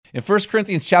In 1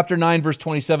 Corinthians chapter 9, verse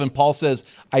 27, Paul says,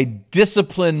 I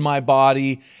discipline my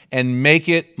body and make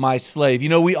it my slave. You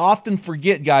know, we often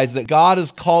forget, guys, that God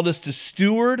has called us to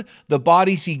steward the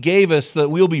bodies he gave us so that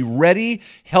we'll be ready,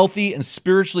 healthy, and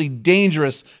spiritually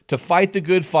dangerous to fight the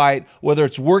good fight, whether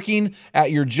it's working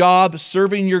at your job,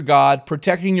 serving your God,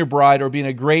 protecting your bride, or being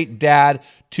a great dad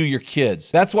to your kids.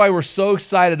 That's why we're so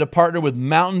excited to partner with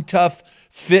Mountain Tough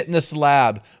Fitness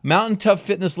Lab. Mountain Tough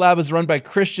Fitness Lab is run by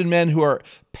Christian men who are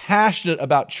passionate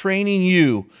about training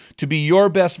you to be your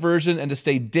best version and to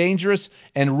stay dangerous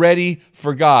and ready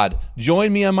for God.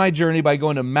 Join me on my journey by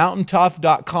going to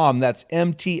mountaintough.com. That's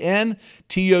MTNTOUGH,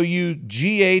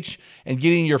 and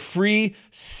getting your free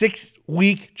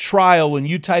 6-week trial when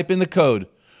you type in the code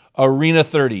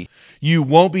ARENA30. You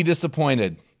won't be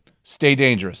disappointed. Stay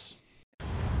dangerous.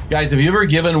 Guys, have you ever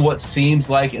given what seems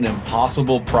like an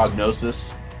impossible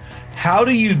prognosis? How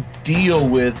do you deal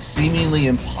with seemingly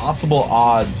impossible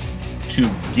odds to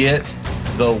get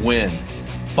the win?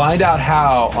 Find out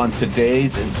how on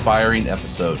today's inspiring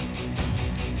episode.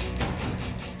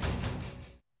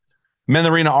 Men in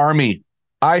the Arena Army,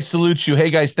 I salute you. Hey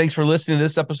guys, thanks for listening to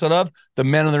this episode of the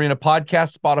Men in the Arena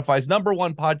podcast, Spotify's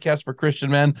 #1 podcast for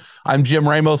Christian men. I'm Jim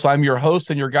Ramos. I'm your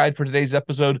host and your guide for today's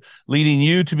episode, leading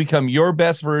you to become your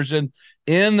best version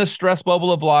in the stress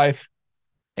bubble of life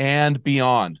and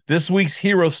beyond. This week's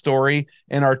hero story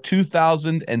in our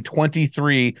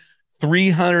 2023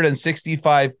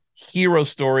 365 hero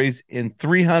stories in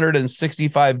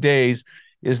 365 days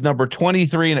is number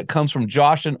 23, and it comes from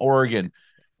Josh in Oregon.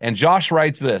 And Josh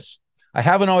writes this: I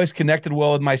haven't always connected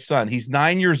well with my son. He's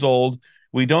 9 years old.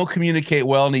 We don't communicate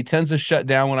well, and he tends to shut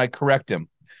down when I correct him.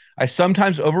 I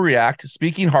sometimes overreact,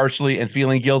 speaking harshly and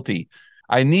feeling guilty.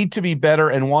 I need to be better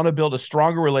and want to build a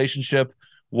stronger relationship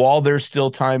while there's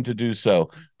still time to do so.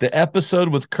 The episode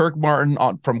with Kirk Martin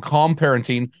from Calm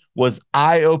Parenting was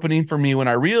eye-opening for me when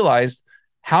I realized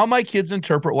how my kids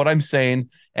interpret what I'm saying,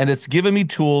 and it's given me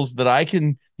tools that I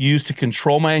can use to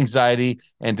control my anxiety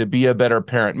and to be a better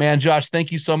parent. Man, Josh,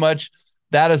 thank you so much.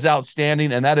 That is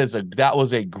outstanding, and that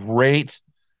was a great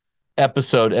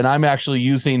episode, and I'm actually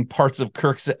using parts of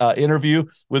Kirk's interview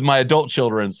with my adult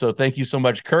children. So thank you so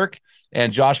much, Kirk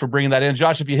and Josh, for bringing that in.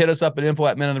 Josh, if you hit us up at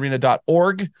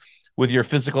info@meninthearena.org with your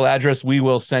physical address, we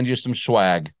will send you some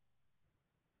swag.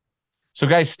 So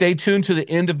guys, stay tuned to the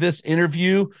end of this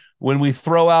interview when we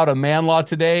throw out a man law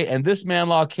today. And this man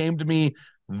law came to me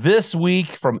this week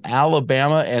from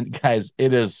Alabama. And guys,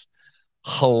 it is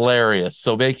hilarious.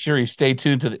 So make sure you stay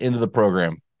tuned to the end of the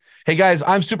program. Hey guys,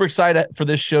 I'm super excited for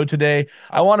this show today.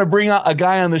 I want to bring out a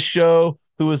guy on the show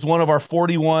who is one of our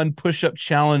 41 push-up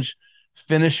challenge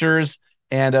finishers.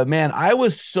 And man, I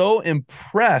was so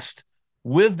impressed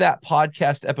with that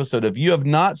podcast episode. If you have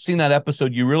not seen that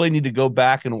episode, you really need to go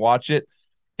back and watch it.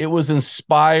 It was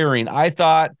inspiring. I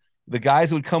thought the guys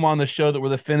who would come on the show that were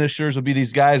the finishers would be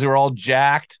these guys who are all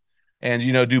jacked and,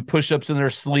 you know, do push-ups in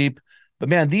their sleep. But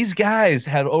man, these guys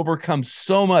had overcome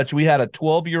so much. We had a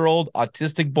 12-year-old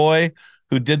autistic boy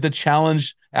who did the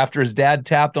challenge after his dad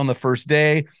tapped on the first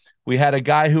day. We had a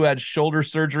guy who had shoulder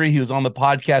surgery. He was on the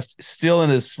podcast still in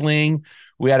his sling.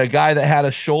 We had a guy that had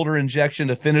a shoulder injection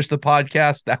to finish the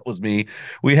podcast. That was me.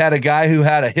 We had a guy who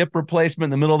had a hip replacement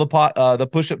in the middle of the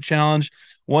push-up challenge.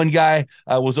 One guy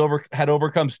had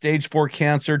overcome stage 4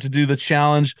 cancer to do the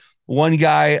challenge. One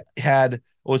guy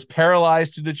was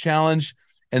paralyzed to the challenge.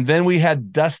 And then we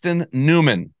had Dustin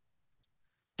Newman.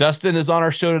 Dustin is on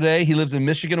our show today. He lives in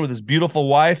Michigan with his beautiful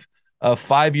wife of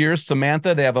 5 years,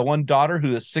 Samantha. They have one daughter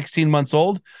who is 16 months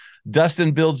old.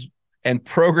 Dustin builds and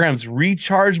programs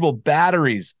rechargeable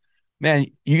batteries. Man,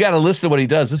 you got to listen to what he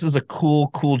does. This is a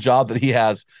cool job that he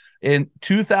has. In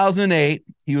 2008,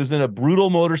 he was in a brutal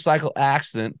motorcycle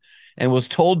accident and was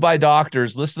told by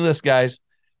doctors, listen to this, guys,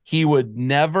 he would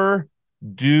never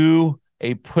do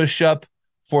a push-up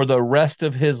for the rest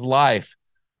of his life.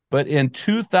 But in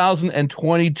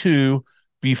 2022,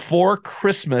 before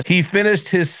Christmas, he finished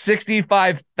his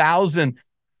 65,000th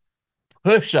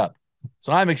push-up.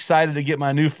 So I'm excited to get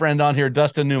my new friend on here,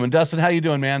 Dustin Newman. Dustin, how you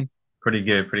doing, man? Pretty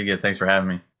good. Thanks for having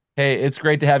me. Hey, it's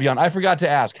great to have you on. I forgot to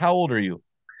ask, how old are you?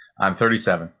 I'm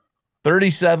 37.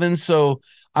 37. So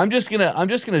I'm just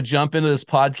gonna jump into this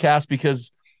podcast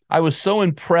because I was so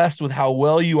impressed with how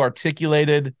well you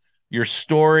articulated your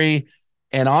story,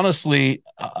 and honestly,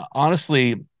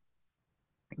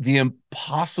 the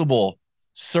impossible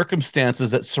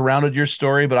circumstances that surrounded your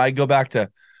story. But I go back to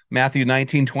Matthew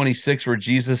 19:26, where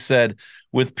Jesus said,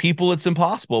 with people it's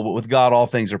impossible, but with God all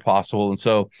things are possible. And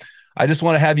so I just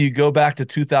want to have you go back to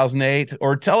 2008,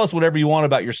 or tell us whatever you want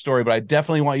about your story, but I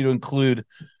definitely want you to include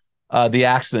the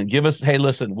accident. Give us, hey,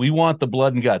 listen, we want the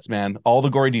blood and guts, man. All the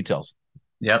gory details.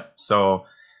 Yep. So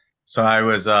I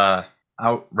was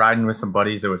out riding with some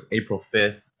buddies. It was April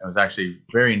 5th. It was actually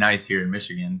very nice here in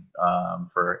Michigan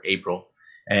for April,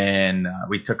 and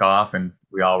we took off and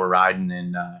we all were riding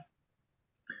and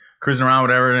cruising around,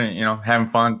 whatever, and, having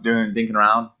fun, dinking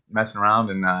around, messing around,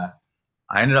 and I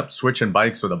ended up switching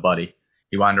bikes with a buddy.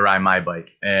 He wanted to ride my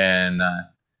bike, and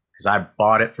because I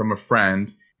bought it from a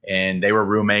friend, and they were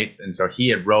roommates, and so he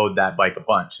had rode that bike a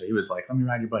bunch. So he was like, "Let me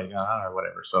ride your bike," or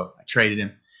whatever. So I traded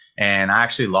him, and I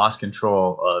actually lost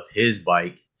control of his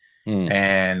bike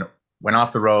and went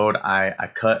off the road. I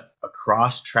cut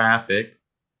across traffic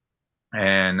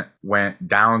and went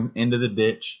down into the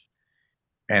ditch.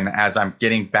 And as I'm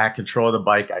getting back control of the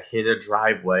bike, I hit a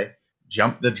driveway,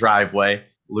 jumped the driveway,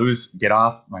 get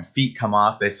off, my feet come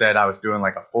off. They said I was doing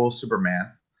like a full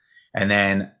Superman, and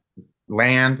then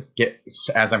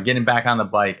as I'm getting back on the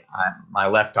bike, my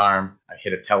left arm, I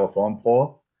hit a telephone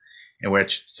pole,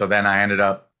 so then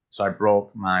I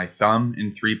broke my thumb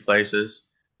in 3 places.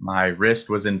 My wrist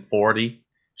was in 40,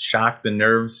 shocked the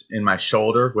nerves in my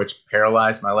shoulder, which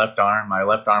paralyzed my left arm. My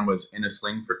left arm was in a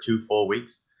sling for 2 full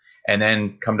weeks. And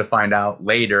then come to find out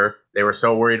later, they were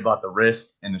so worried about the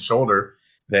wrist and the shoulder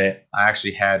that I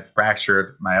actually had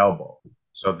fractured my elbow.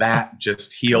 So that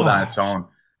just healed on its own.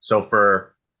 So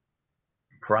for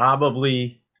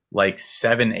probably like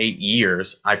 7-8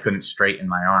 years, I couldn't straighten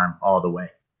my arm all the way.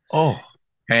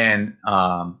 And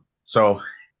so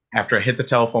after I hit the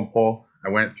telephone pole, I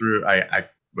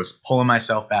was pulling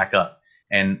myself back up.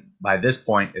 And by this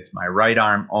point, it's my right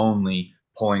arm only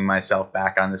pulling myself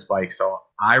back on this bike. So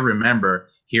I remember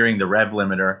hearing the rev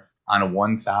limiter on a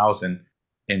 1000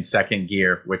 in second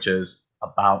gear, which is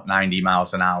about 90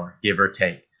 miles an hour, give or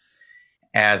take.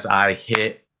 As I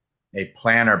hit a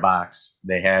planter box,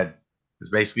 it was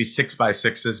basically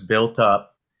 6x6s built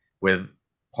up with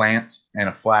plants and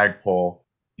a flagpole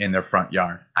in their front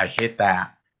yard. I hit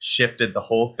that, shifted the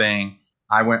whole thing.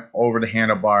 I went over the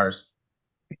handlebars,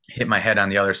 hit my head on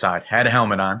the other side, had a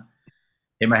helmet on,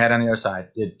 hit my head on the other side,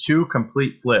 did 2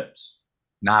 complete flips,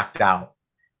 knocked out.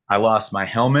 I lost my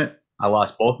helmet, I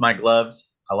lost both my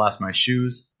gloves, I lost my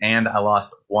shoes, and I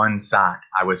lost 1 sock.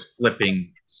 I was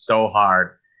flipping so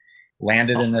hard,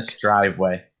 landed in this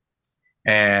driveway,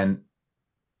 and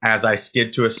as I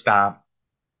skid to a stop,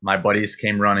 my buddies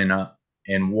came running up,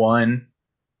 and one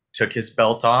took his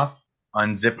belt off,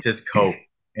 unzipped his coat,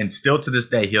 and still to this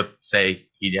day he'll say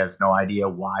he has no idea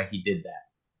why he did that.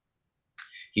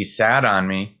 He sat on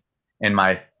me, and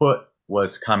my foot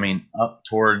was coming up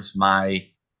towards my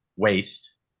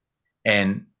waist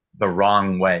and the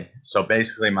wrong way. So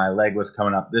basically my leg was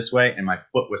coming up this way and my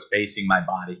foot was facing my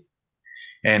body.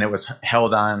 And it was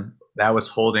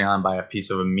holding on by a piece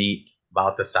of meat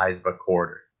about the size of a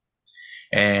quarter.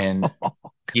 And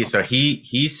he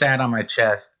sat on my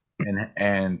chest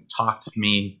and talked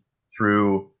me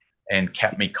through and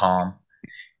kept me calm.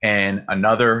 And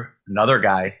another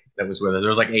guy that was with us, there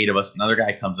was like 8 of us, another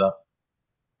guy comes up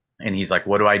and he's like,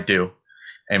 "What do I do?"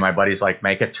 And my buddy's like,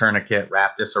 "Make a tourniquet,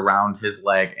 wrap this around his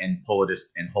leg and pull it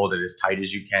and hold it as tight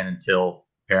as you can until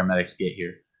paramedics get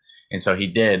here." And so he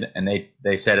did. And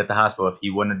they said at the hospital, if they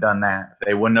wouldn't have done that,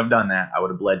 I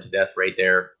would have bled to death right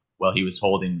there while he was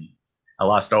holding me. I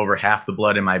lost over half the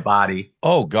blood in my body.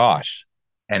 Oh gosh.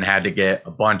 And had to get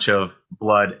a bunch of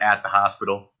blood at the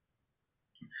hospital.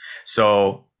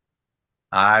 So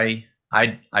I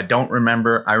don't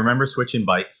remember. I remember switching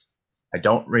bikes. I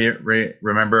don't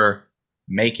remember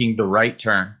making the right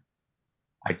turn.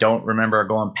 I don't remember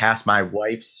going past my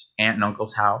wife's aunt and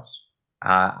uncle's house.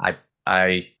 I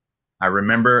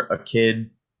remember a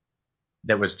kid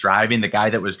that was driving, the guy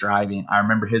that was driving. I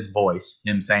remember his voice,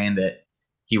 him saying that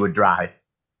he would drive.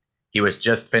 He was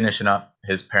just finishing up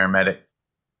his paramedic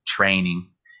training,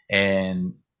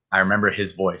 and I remember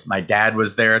his voice. My dad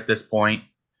was there at this point,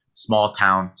 small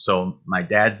town. So my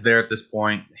dad's there at this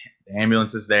point. The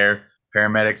ambulance is there,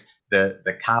 paramedics.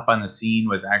 The cop on the scene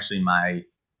was actually my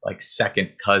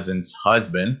second cousin's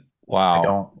husband.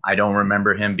 Wow. I don't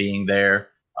remember him being there.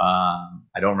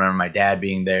 I don't remember my dad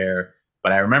being there,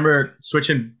 but I remember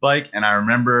switching bike, and I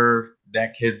remember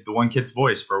the one kid's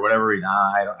voice for whatever reason.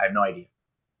 I have no idea.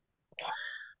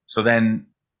 So then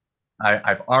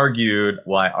I argued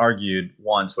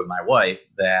once with my wife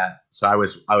so I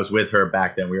was with her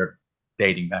back then. We were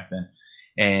dating back then.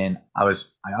 And I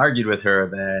argued with her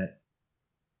that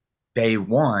day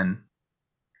 1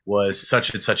 was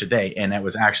such and such a day. And it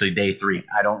was actually day 3.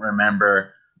 I don't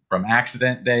remember from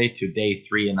accident day to day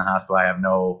 3 in the hospital. I have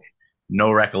no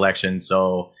recollection.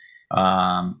 So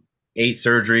 8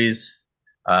 surgeries,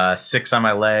 6 on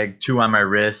my leg, 2 on my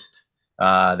wrist.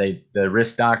 The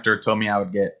wrist doctor told me I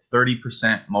would get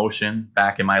 30% motion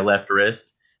back in my left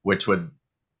wrist, which would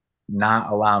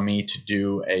not allow me to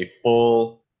do a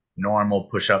full normal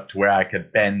push-up to where I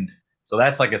could bend. So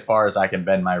that's like as far as I can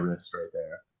bend my wrist right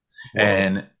there.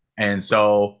 Whoa. And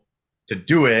so to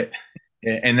do it,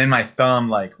 and then my thumb,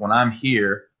 like when I'm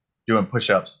here doing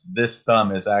push-ups, this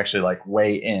thumb is actually like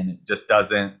way in. It just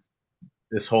doesn't,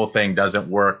 this whole thing doesn't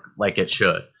work like it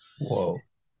should. Whoa.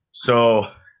 So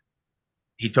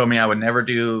he told me I would never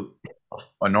do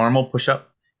a normal push-up.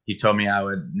 He told me I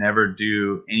would never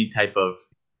do any type of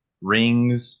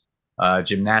rings,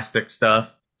 gymnastic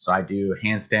stuff. So I do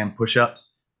handstand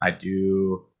push-ups. I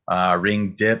do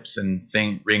ring dips and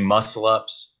ring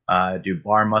muscle-ups. I do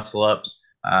bar muscle-ups.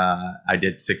 I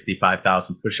did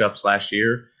 65,000 push-ups last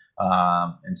year.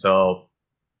 And so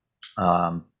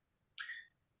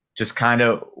just kind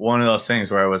of one of those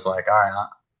things where I was like, all right,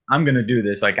 I'm going to do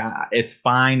this. Like, it's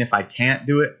fine if I can't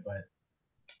do it, but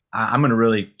I'm going to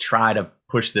really try to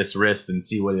push this wrist and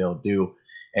see what it'll do.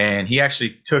 And he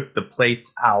actually took the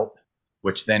plates out,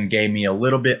 which then gave me a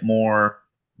little bit more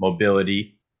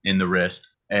mobility in the wrist,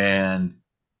 and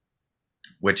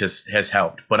which has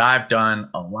helped. But I've done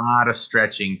a lot of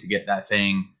stretching to get that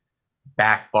thing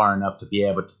back far enough to be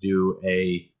able to do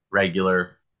a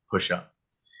regular push-up.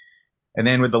 And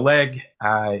then with the leg,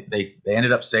 they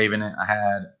ended up saving it. I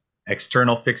had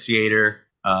external fixator,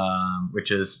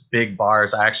 which is big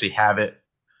bars. I actually have it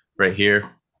right here.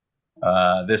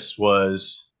 This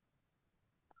was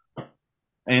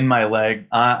in my leg,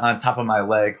 on top of my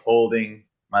leg, holding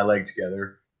my leg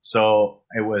together. So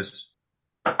it was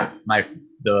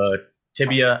the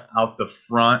tibia out the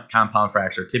front, compound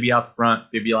fracture, tibia out the front,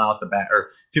 fibula out the back,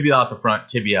 or fibula out the front,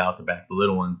 tibia out the back, the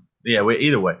little one. Yeah,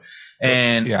 either way.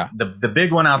 And the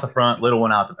big one out the front, little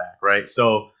one out the back, right?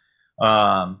 So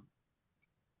I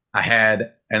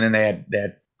had, and then they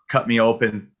had cut me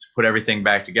open to put everything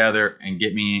back together and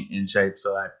get me in shape.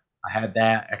 So I had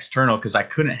that external because I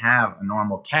couldn't have a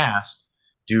normal cast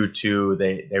due to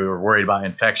they were worried about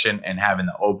infection and having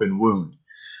the open wound.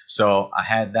 So I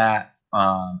had that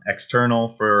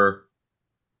external for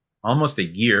almost a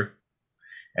year.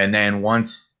 And then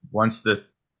once the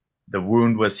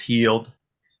wound was healed,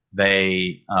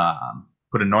 they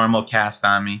put a normal cast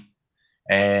on me.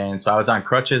 And so I was on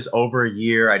crutches over a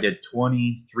year. I did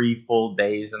 23 full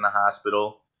days in the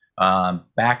hospital,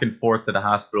 back and forth to the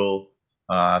hospital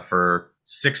for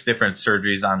 6 different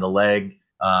surgeries on the leg,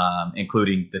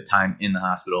 including the time in the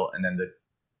hospital, and then the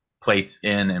plates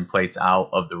in and plates out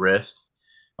of the wrist.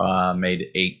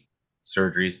 Made 8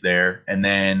 surgeries there. And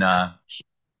then I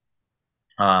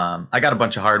got a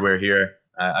bunch of hardware here.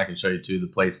 I can show you too. The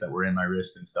plates that were in my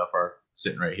wrist and stuff are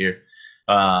sitting right here.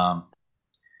 But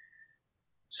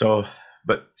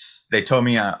they told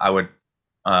me I would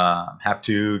have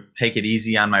to take it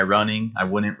easy on my running. I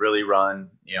wouldn't really run,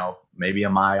 maybe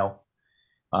a mile.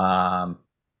 I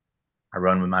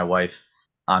run with my wife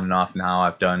on and off now.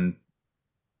 I've done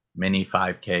many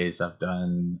 5Ks. I've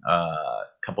done a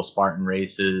couple Spartan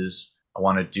races. I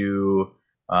want to do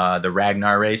the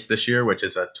Ragnar race this year, which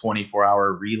is a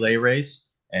 24-hour relay race.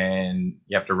 And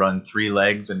you have to run 3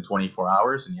 legs in 24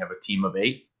 hours, and you have a team of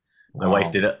 8. My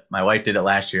wife did it. My wife did it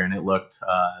last year, and it looked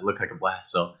like a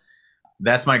blast. So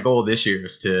that's my goal this year,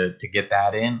 is to get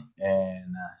that in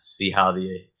and see how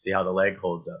the leg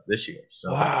holds up this year.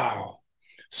 So wow.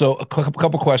 So a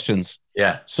couple questions.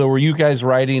 Yeah. So were you guys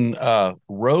riding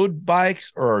road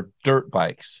bikes or dirt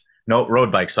bikes? No,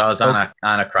 road bikes. So I was on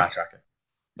a crotch rocket.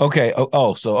 Okay.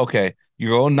 Okay.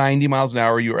 You're going 90 miles an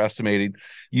hour. You were estimating.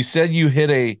 You said you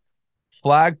hit a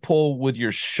flagpole with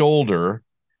your shoulder.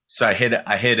 So I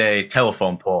hit a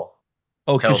telephone pole.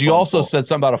 Oh, because you also said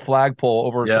something about a flagpole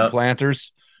over some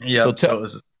planters. Yeah. So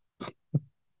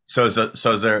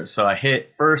I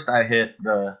hit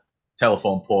the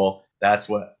telephone pole. That's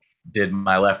what did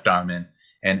my left arm in.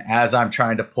 And as I'm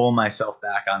trying to pull myself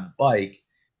back on the bike,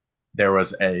 there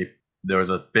was a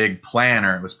big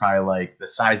planter. It was probably like the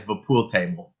size of a pool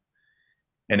table,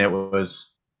 and it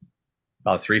was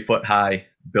about 3 foot high,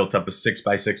 built up of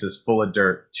 6x6s full of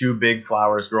dirt, 2 big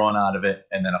flowers growing out of it,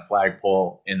 and then a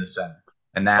flagpole in the center.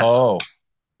 And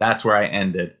that's where I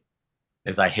ended.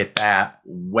 As I hit that,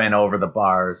 went over the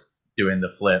bars doing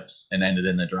the flips, and ended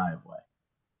in the driveway.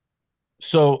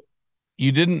 So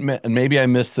you didn't, and maybe I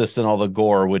missed this in all the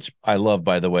gore, which I love,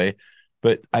 by the way,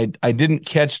 but I didn't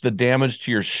catch the damage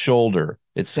to your shoulder.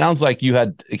 It sounds like you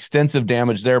had extensive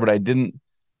damage there, but I didn't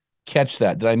catch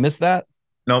that. Did I miss that?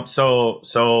 Nope.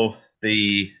 So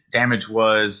the damage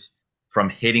was from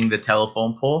hitting the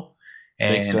telephone pole,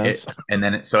 and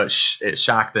it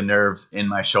shocked the nerves in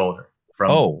my shoulder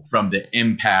from the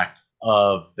impact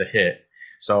of the hit.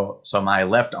 So my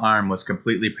left arm was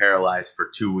completely paralyzed for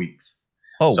 2 weeks.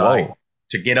 Oh, So whoa.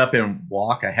 to get up and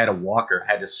walk, I had a walker.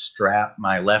 I had to strap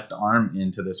my left arm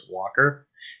into this walker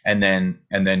and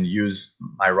then use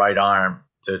my right arm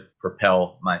to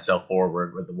propel myself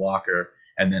forward with the walker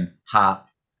and then hop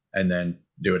and then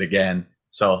do it again.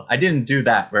 So I didn't do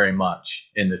that very much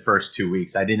in the first 2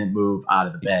 weeks. I didn't move out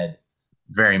of the bed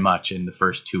very much in the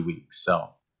first 2 weeks.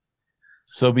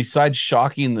 So besides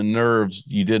shocking the nerves,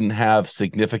 you didn't have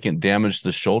significant damage to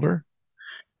the shoulder?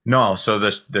 No, so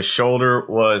the shoulder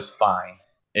was fine.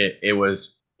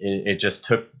 It just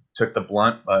took the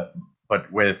blunt,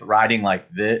 but with riding like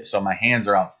this, so my hands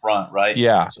are out front, right?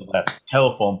 Yeah. So that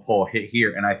telephone pole hit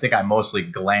here, and I think I mostly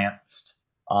glanced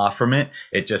off from it.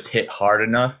 It just hit hard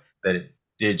enough that it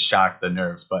did shock the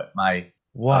nerves, but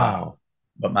wow.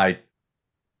 My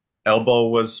elbow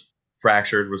was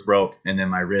fractured, was broke, and then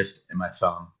my wrist and my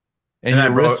thumb. And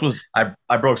your wrist was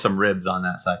I broke some ribs on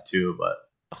that side too, but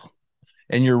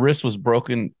and your wrist was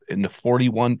broken into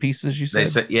 41 pieces, you said?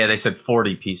 They said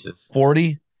 40 pieces.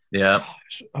 40? Yeah.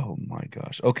 Gosh. Oh my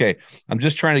gosh. Okay. I'm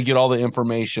just trying to get all the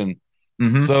information.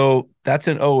 Mm-hmm. So that's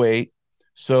in 08.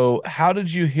 So how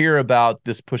did you hear about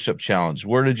this push-up challenge?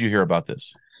 Where did you hear about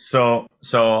this? So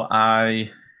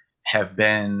I have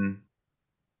been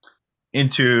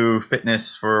into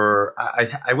fitness for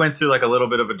I went through like a little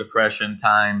bit of a depression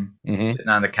time, sitting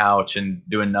on the couch and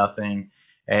doing nothing,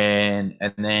 and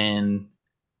then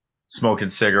smoking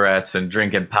cigarettes and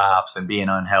drinking pops and being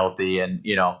unhealthy and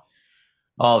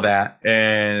all that.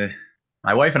 And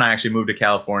my wife and I actually moved to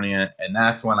California, and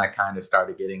that's when I kind of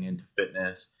started getting into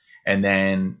fitness. And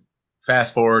then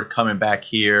fast forward, coming back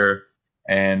here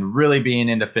and really being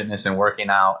into fitness and working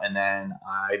out. And then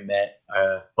I met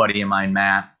a buddy of mine,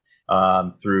 Matt,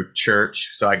 through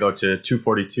church. So I go to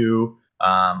 242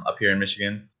 up here in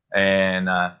Michigan, and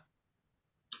I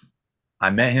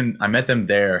met them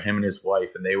there, him and his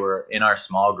wife, and they were in our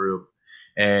small group,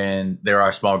 and they're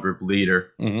our small group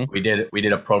leader. Mm-hmm. We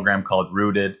did a program called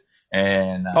Rooted,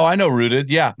 and I know Rooted,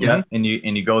 yeah. Yeah, and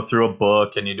you go through a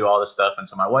book and you do all this stuff, and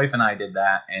so my wife and I did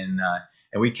that, and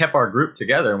we kept our group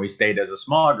together, and we stayed as a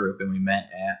small group, and we met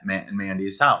at Matt and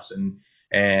Mandy's house, and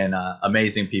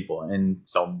amazing people. And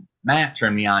so Matt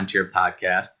turned me on to your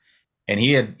podcast, and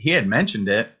he had mentioned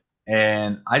it,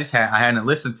 and I hadn't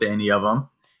listened to any of them.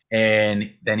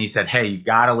 And then he said, "Hey, you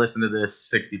got to listen to this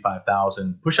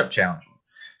 65,000 push-up challenge."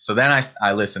 So then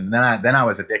I listened. And then I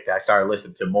was addicted. I started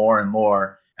listening to more and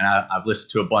more, and I've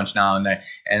listened to a bunch now. And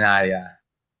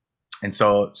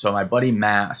so my buddy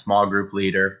Matt, a small group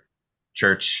leader,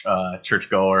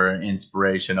 churchgoer,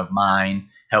 inspiration of mine,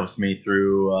 helps me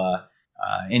through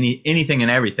anything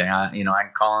and everything. I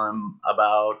can call him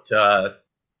about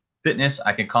fitness.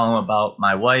 I can call him about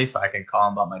my wife. I can call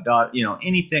him about my daughter.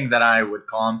 Anything that I would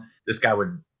call him, this guy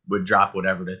would drop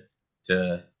whatever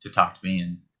to talk to me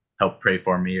and help pray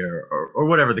for me or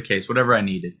whatever the case, whatever I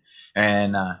needed.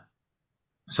 And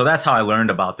so that's how I learned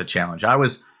about the challenge. I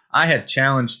had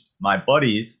challenged my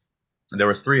buddies. There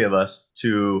was 3 of us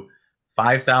to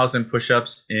 5,000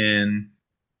 push-ups in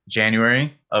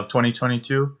January of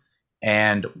 2022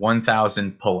 and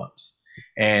 1,000 pull-ups.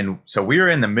 And so we were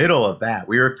in the middle of that.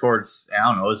 We were towards, I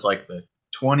don't know, it was like the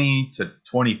 20 to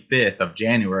 25th of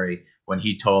January when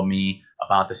he told me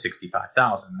about the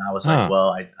 65,000. And I was like,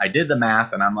 well, I did the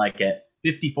math, and I'm like at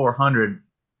 5,400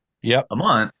 a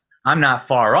month. I'm not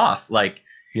far off.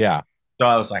 Yeah. So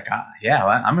I was like, yeah,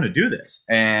 I'm going to do this.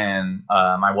 And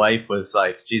my wife was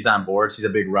like, she's on board. She's a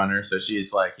big runner. So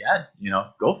she's like, yeah,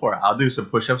 go for it. I'll do some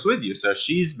push-ups with you. So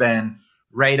she's been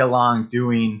right along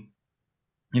doing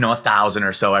 1,000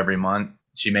 or so every month.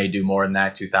 She may do more than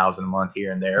that, 2,000 a month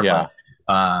here and there. Yeah.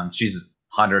 But she's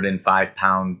a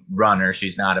 105-pound runner.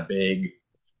 She's not a big,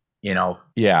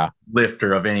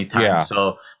 lifter of any type. Yeah.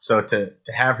 So to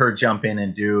have her jump in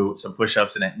and do some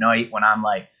push-ups, and at night when I'm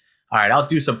like, all right, I'll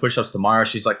do some push-ups tomorrow,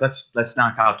 she's like, let's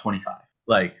knock out 25.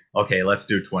 Like, okay, let's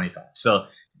do 25. So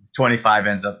 25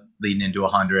 ends up leading into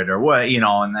 100 or what,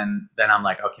 and then I'm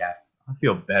like, okay, I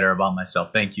feel better about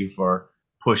myself. Thank you for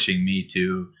pushing me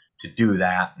to do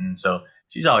that. And so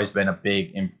she's always been a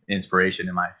big inspiration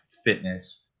in my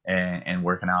fitness, and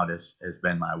working out has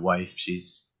been my wife.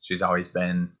 She's always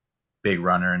been a big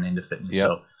runner and into fitness. Yep.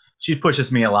 So she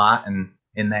pushes me a lot, and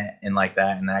in that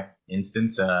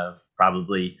instance of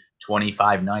probably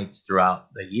 25 nights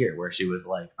throughout the year where she was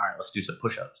like, all right, let's do some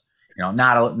push-ups.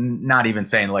 Not even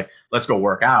saying like, let's go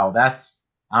work out. That's,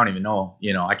 I don't even know,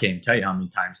 I can't even tell you how many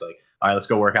times like, all right, let's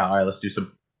go work out. All right, let's do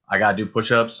some, I got to do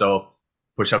push-ups. So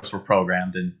push-ups were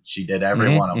programmed, and she did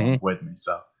every one of them with me.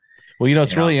 So, well,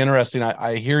 it's really interesting.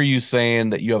 I hear you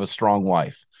saying that you have a strong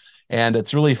wife, And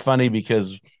it's really funny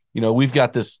because, we've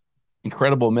got this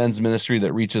incredible men's ministry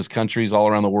that reaches countries all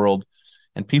around the world.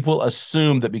 And people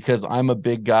assume that because I'm a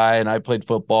big guy and I played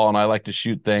football and I like to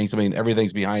shoot things, I mean,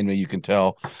 everything's behind me, you can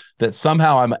tell, that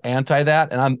somehow I'm anti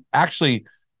that. And I'm actually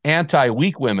anti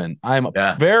weak women. I'm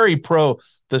very pro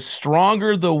the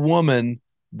stronger the woman,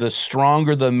 the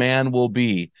stronger the man will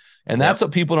be. And that's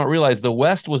what people don't realize. The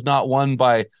West was not won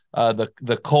by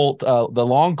the cult, the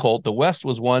long cult. The West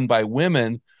was won by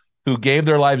women who gave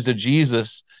their lives to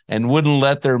Jesus and wouldn't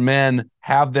let their men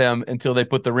have them until they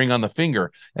put the ring on the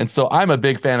finger. And so I'm a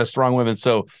big fan of strong women.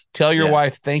 So tell your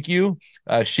wife, thank you.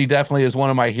 She definitely is one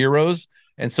of my heroes.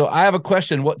 And so I have a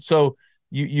question. So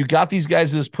you got these guys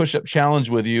to this push-up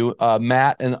challenge with you,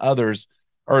 Matt and others,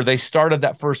 or they started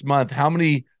that first month. How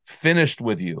many finished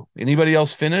with you? Anybody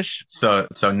else finish? So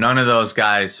none of those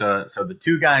guys. So the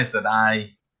two guys that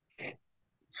I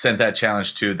sent that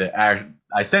challenge to, that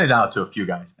I sent it out to a few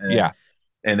guys.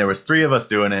 And there was 3 of us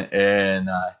doing it, and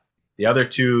the other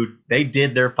 2, they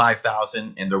did their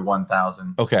 5,000 and their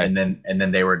 1,000. Okay. And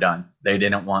then they were done. They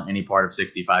didn't want any part of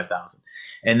 65,000.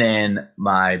 And then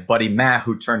my buddy Matt,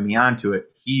 who turned me on to it,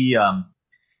 he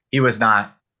was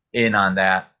not in on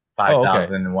that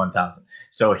 5,000 and 1,000.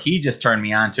 So he just turned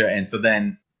me on to it. And so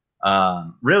then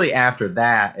really after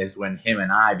that is when him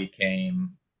and I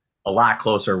became a lot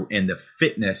closer in the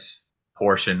fitness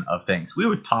portion of things. We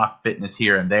would talk fitness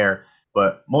here and there,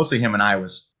 but mostly him and I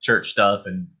was church stuff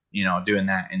and, doing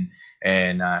that.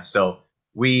 And so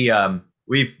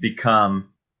we've become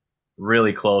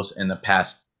really close in the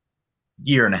past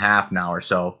year and a half now or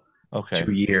so.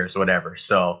 2 years, whatever.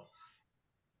 So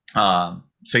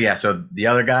the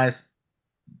other guys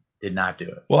did not do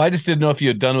it. Well, I just didn't know if you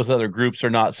had done with other groups or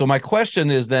not. So my question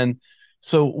is then,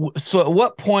 so at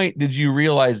what point did you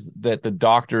realize that the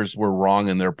doctors were wrong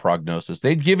in their prognosis?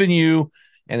 They'd given you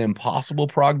an impossible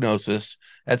prognosis.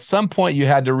 At some point you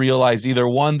had to realize either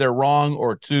 1, they're wrong,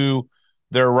 or 2,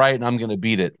 they're right and I'm going to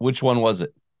beat it. Which one was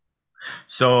it?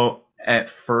 So at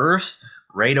first,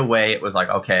 right away, it was like,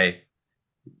 okay,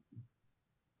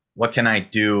 what can I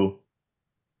do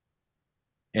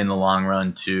in the long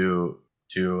run to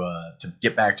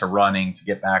get back to running, to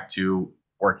get back to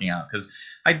working out? Because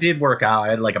I did work out.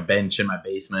 I had like a bench in my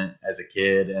basement as a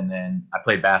kid, and then I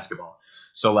played basketball.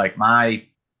 So like my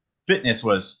fitness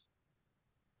was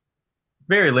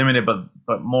very limited,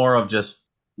 but more of just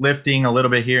lifting a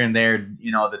little bit here and there,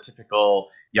 the typical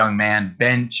young man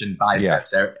bench and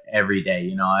biceps every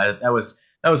day. That was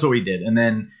what we did. And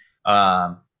then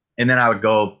I would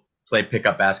go play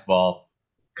pickup basketball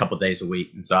a couple days a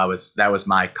week. And so that was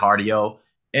my cardio.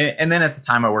 And then at the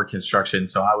time I worked construction,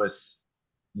 so I was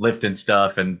lifting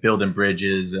stuff and building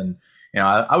bridges, and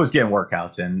I was getting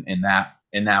workouts in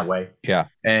that way. Yeah.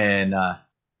 And I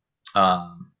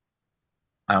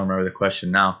don't remember the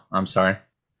question now. I'm sorry.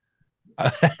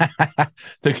 I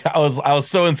was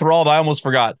so enthralled I almost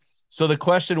forgot. So the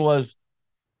question was,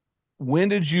 when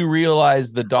did you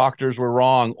realize the doctors were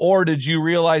wrong, or did you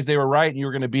realize they were right and you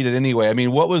were going to beat it anyway? I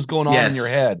mean, what was going on in your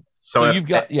head? So you've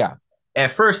got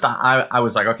At first, I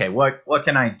was like, okay, what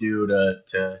can I do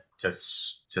to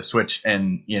switch?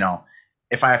 And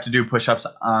if I have to do push-ups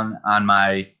on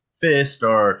my fist,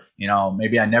 or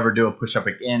maybe I never do a push-up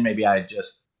again, maybe I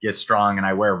just get strong and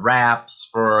I wear wraps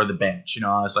for the bench.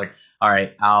 I was like, all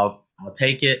right, I'll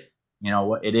take it.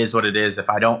 It is what it is. If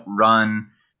I don't run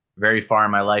very far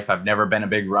in my life, I've never been a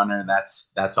big runner,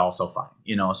 that's also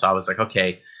fine. So I was like,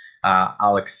 okay,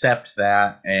 I'll accept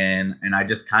that, and I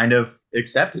just kind of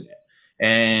accepted it.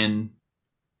 And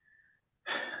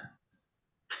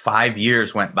 5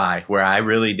 years went by where I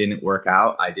really didn't work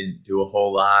out. I didn't do a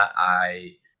whole lot.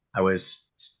 I was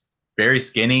very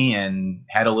skinny and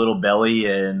had a little belly,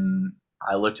 and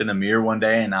I looked in the mirror one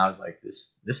day and I was like,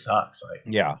 this sucks. Like,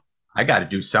 I got to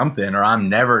do something, or I'm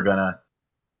never gonna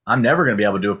be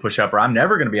able to do a push-up, or I'm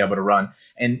never gonna be able to run,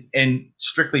 and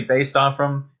strictly based off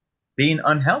from being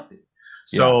unhealthy.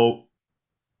 So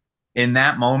in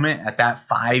that moment, at that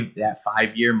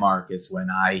 5-year mark, is when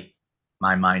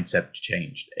my mindset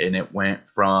changed, and it went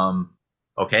from,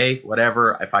 okay,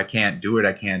 whatever, if I can't do it,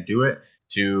 I can't do it,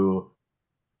 to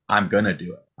I'm gonna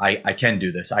do it. I can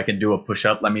do this. I can do a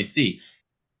push-up. Let me see.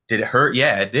 Did it hurt?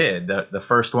 Yeah, it did. The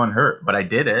first one hurt, but I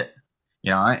did it.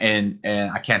 And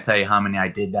I can't tell you how many I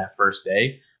did that first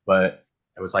day, but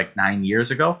it was like 9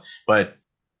 years ago. But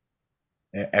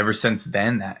ever since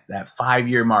then, that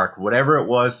 5-year mark, whatever it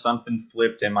was, something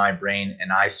flipped in my brain,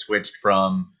 and I switched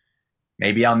from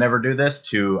maybe I'll never do this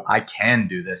to I can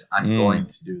do this. I'm going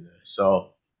to do this. So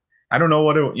I don't know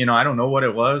what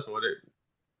it was,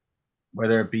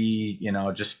 whether it be,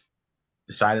 just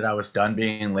decided I was done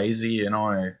being lazy,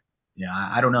 or Yeah,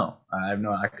 I don't know.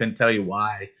 I couldn't tell you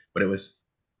why, but it was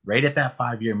right at that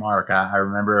 5 year mark. I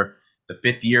remember the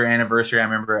 5th year anniversary. I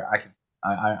remember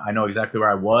I know exactly where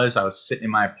I was. I was sitting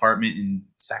in my apartment in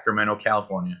Sacramento,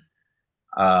 California.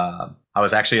 I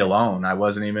was actually alone. I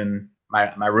wasn't even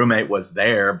my roommate was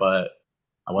there, but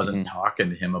I wasn't Mhm. talking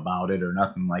to him about it or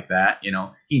nothing like that.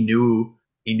 He knew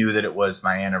that it was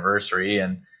my anniversary,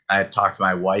 and I had talked to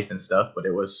my wife and stuff. But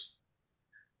I was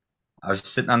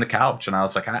sitting on the couch, and I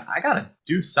was like, I gotta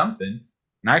do something.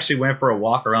 And I actually went for a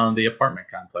walk around the apartment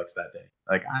complex that day.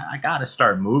 Like I gotta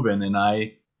start moving,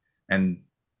 and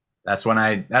that's when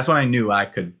I knew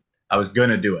I was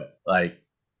gonna do it. Like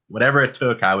whatever it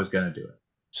took, I was gonna do it.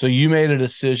 So you made a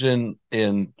decision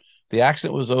in the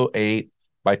accident was '08.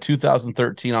 By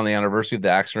 2013, on the anniversary of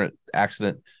the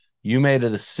accident, you made a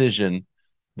decision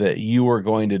that you were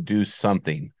going to do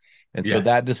something. And so Yes.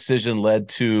 that decision led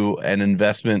to an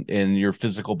investment in your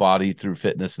physical body through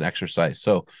fitness and exercise.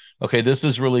 So, okay, this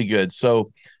is really good.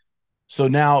 So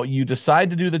now you decide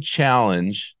to do the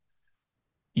challenge.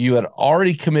 You had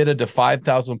already committed to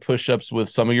 5,000 push-ups with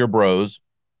some of your bros.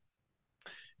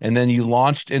 And then you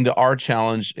launched into our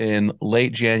challenge in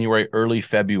late January, early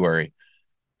February.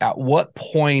 At what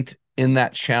point in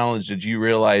that challenge did you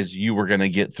realize you were going to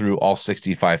get through all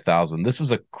 65,000? This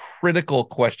is a critical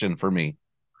question for me.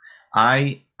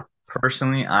 I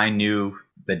personally, I knew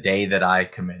the day that I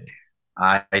committed.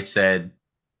 I said,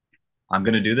 I'm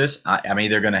going to do this. I'm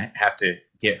either going to have to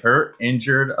get hurt,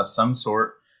 injured of some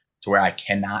sort to where I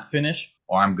cannot finish,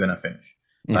 or I'm going to finish.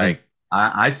 Mm-hmm. Like,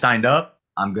 I signed up,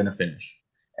 I'm going to finish.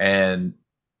 And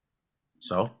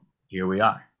so here we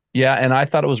are. Yeah, and I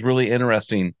thought it was really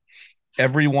interesting.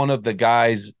 Every one of the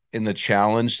guys in the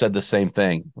challenge said the same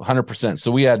thing, 100%. So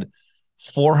we had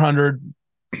 400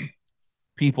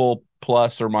 people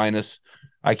plus or minus,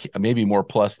 maybe more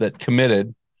plus, that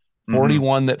committed, Mm-hmm.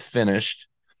 41 that finished,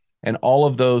 and all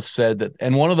of those said that.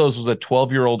 And one of those was a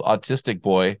 12-year-old autistic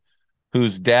boy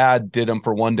whose dad did him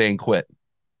for one day and quit.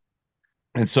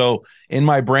 And so in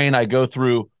my brain, I go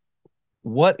through,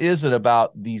 what is it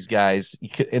about these guys?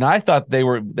 And I thought they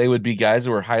would be guys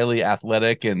who were highly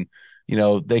athletic and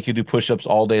they could do push-ups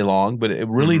all day long, but it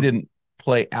really Mm-hmm. didn't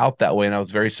play out that way, and I was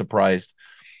very surprised.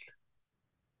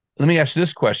 Let me ask you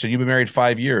this question: you've been married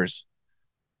 5 years.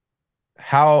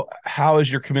 How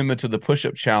is your commitment to the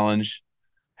push-up challenge?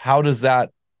 How does that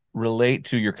relate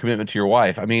to your commitment to your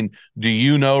wife? I mean, do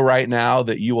you know right now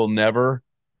that you will never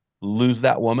lose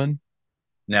that woman?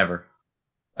 Never.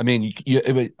 I mean,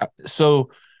 so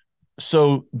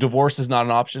divorce is not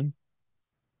an option.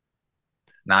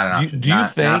 Not an option. Do you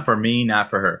Not think? for me, not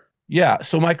for her. Yeah.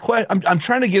 So my question, I'm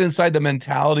trying to get inside the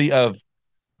mentality of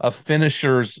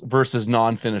finishers versus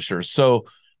non-finishers. So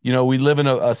we live in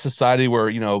a society where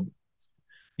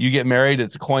you get married,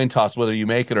 it's a coin toss whether you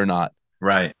make it or not.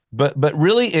 Right. But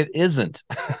really, it isn't.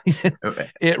 Okay.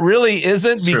 It really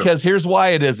isn't, It's true. because here's why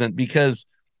it isn't. Because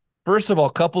first of all,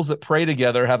 couples that pray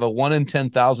together have a 1 in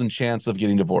 10,000 chance of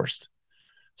getting divorced.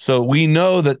 So we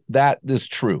know that is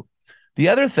true. The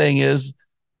other thing is,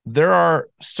 there are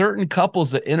certain couples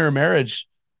that enter marriage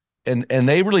and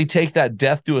they really take that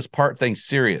death do us part thing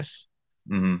serious.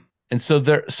 Mm-hmm. And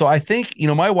so I think,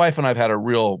 my wife and I've had a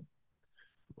real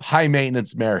high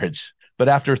maintenance marriage, but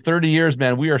after 30 years,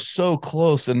 man, we are so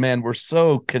close, and man, we're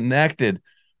so connected.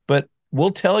 But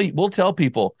we'll tell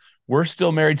people we're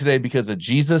still married today because of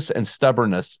Jesus and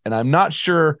stubbornness. And I'm not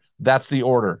sure that's the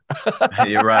order.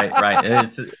 You're right, right.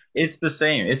 It's the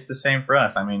same. It's the same for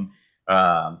us. I mean,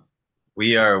 um,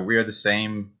 we are the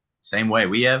same way.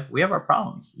 We have our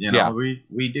problems. Yeah.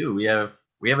 We do. We have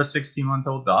a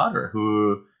 16-month-old daughter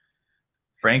who,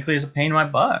 frankly, is a pain in my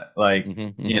butt. Like,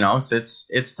 Mm-hmm, mm-hmm.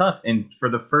 It's tough. And for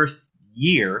the first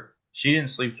year, she didn't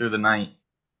sleep through the night,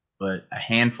 but a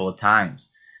handful of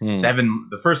times. Mm.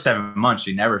 The first 7 months,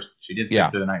 she did sleep Yeah.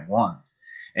 through the night once,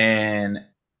 and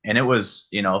it was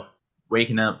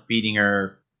waking up, feeding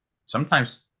her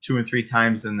sometimes 2 and 3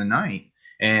 times in the night,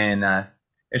 and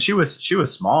she was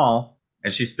small,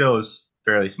 and she still is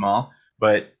fairly small,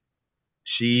 but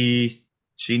she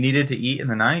needed to eat in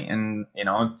the night, and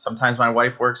sometimes my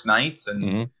wife works nights, and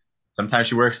Mm-hmm. sometimes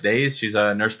she works days. She's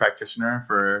a nurse practitioner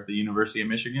for the University of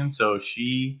Michigan, so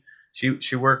she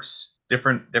works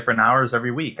different hours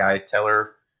every week. I tell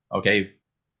her, okay,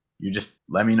 you just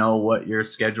let me know what your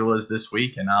schedule is this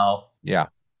week, and Yeah.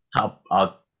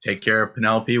 I'll take care of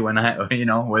Penelope when I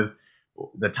with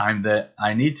the time that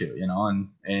I need to,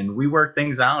 and we work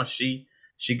things out. She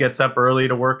gets up early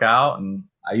to work out, and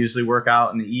I usually work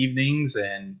out in the evenings,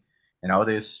 and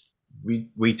this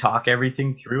we talk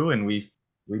everything through, and we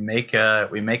make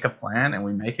a plan, and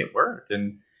we make it work,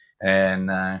 and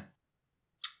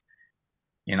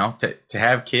to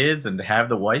have kids and to have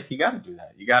the wife, you got to do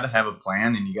that. You got to have a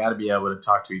plan, and you got to be able to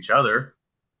talk to each other,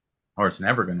 or it's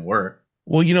never going to work.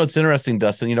 Well, it's interesting,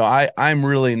 Dustin. I'm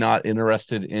really not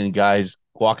interested in guys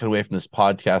walking away from this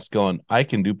podcast going, I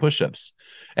can do push-ups.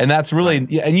 And that's really, right.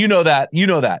 And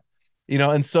that,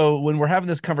 and so when we're having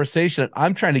this conversation,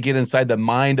 I'm trying to get inside the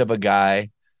mind of a guy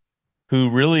who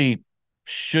really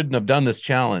shouldn't have done this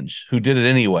challenge, who did it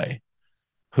anyway,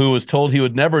 who was told he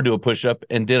would never do a push-up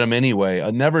and did them anyway,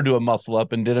 never do a muscle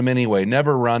up and did them anyway,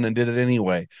 never run and did it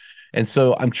anyway. And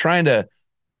so I'm trying to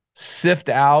sift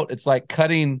out. It's like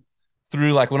cutting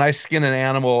through, like when I skin an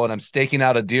animal and I'm staking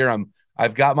out a deer,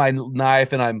 I've got my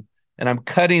knife and I'm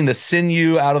cutting the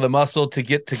sinew out of the muscle to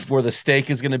get to where the steak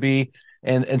is going to be.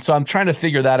 And so I'm trying to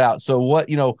figure that out. So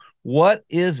what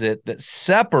is it that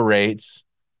separates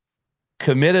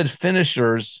committed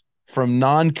finishers from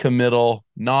non-committal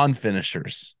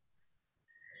non-finishers?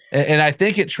 And I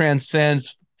think it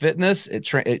transcends fitness. It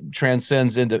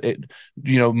transcends into it,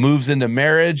 moves into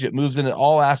marriage. It moves into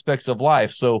all aspects of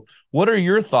life. So what are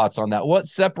your thoughts on that? What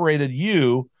separated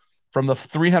you from the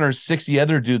 360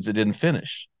 other dudes that didn't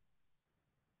finish?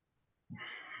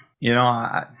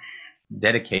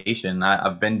 Dedication.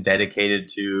 I've been dedicated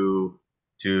to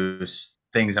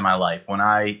things in my life. When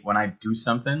I do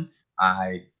something,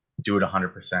 I do it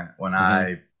 100%. When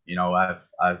I've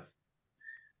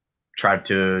tried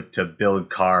to build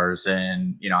cars,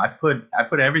 and I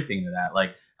put everything into that.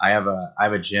 Like I have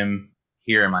a gym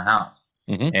here in my house,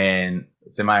 and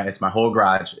it's my whole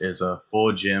garage is a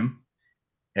full gym,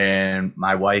 and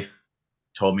my wife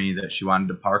told me that she wanted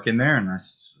to park in there, and I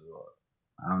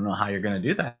don't know how you're gonna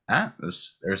do that.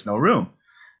 There's no room,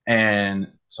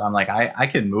 and so I'm like, I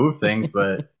can move things,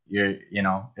 but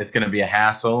it's gonna be a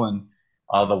hassle, and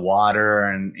all the water,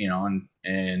 and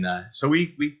so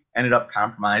we ended up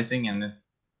compromising, and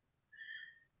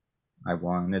I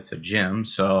won. It's a gym,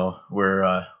 so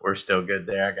we're still good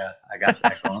there. I got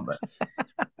that going, but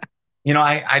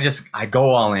I go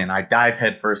all in. I dive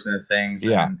headfirst into things,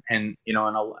 and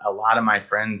a lot of my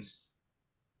friends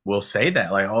will say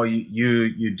that, like, oh,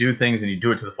 you do things and you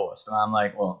do it to the fullest, and I'm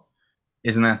like, well,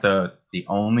 isn't that the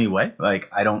only way? Like,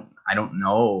 I don't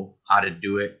know how to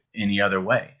do it any other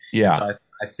way. Yeah. So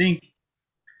I think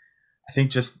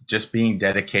just being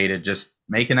dedicated, just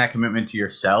making that commitment to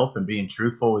yourself and being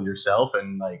truthful with yourself,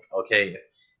 and like, okay,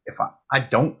 if I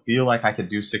don't feel like I could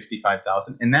do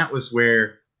 65,000, and that was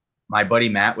where my buddy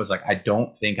Matt was like, I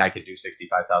don't think I could do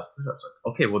 65,000 push-ups.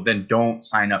 Like, okay, well then don't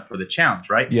sign up for the challenge,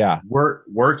 right? Yeah.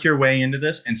 Work your way into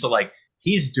this. And so like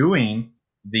he's doing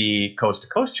the coast to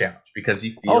coast challenge because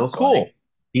he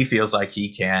feels like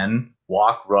he can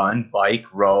walk, run, bike,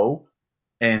 row,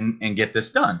 and get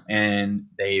this done. And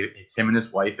it's him and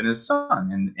his wife and his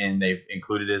son, and they've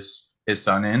included his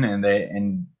son in,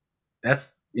 and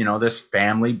that's this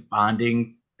family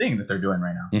bonding thing that they're doing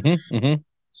right now.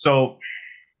 So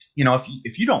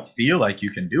if you don't feel like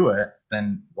you can do it,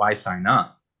 then why sign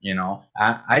up?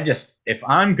 I just, if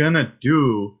I'm gonna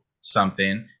do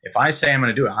something, if I say I'm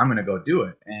gonna do it, I'm gonna go do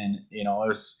it. And it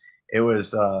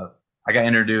was I got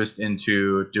introduced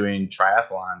into doing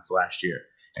triathlons last year.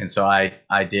 And so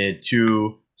I did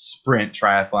 2 sprint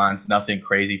triathlons, nothing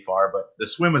crazy far, but the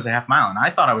swim was a half mile, and I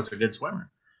thought I was a good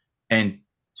swimmer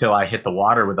until I hit the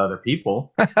water with other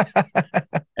people.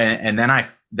 and then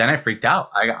I freaked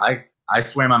out. I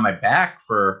swam on my back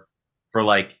for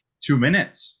like 2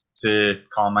 minutes to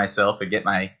calm myself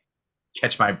and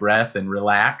catch my breath and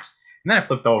relax. And then I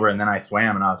flipped over, and then I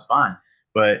swam, and I was fine.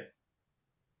 But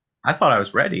I thought I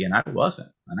was ready, and I wasn't,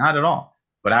 not at all.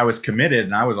 But I was committed,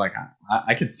 and I was like,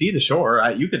 I could see the shore.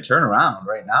 You could turn around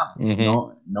right now.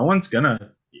 No one's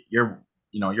gonna, your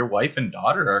wife and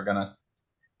daughter are gonna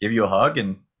give you a hug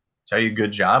and tell you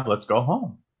good job. Let's go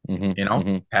home.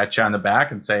 Pat you on the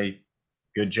back and say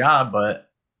good job, but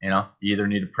you either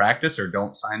need to practice or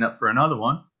don't sign up for another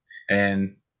one.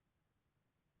 And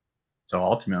so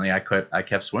ultimately, I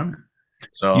kept swimming.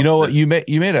 So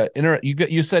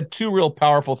you said 2 real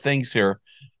powerful things here,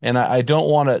 and I don't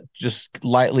want to just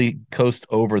lightly coast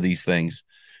over these things.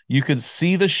 You could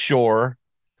see the shore,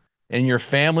 and your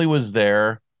family was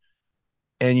there,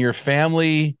 and your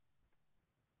family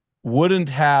wouldn't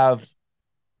have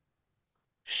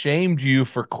shamed you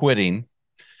for quitting.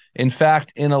 In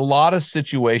fact, in a lot of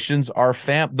situations,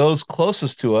 those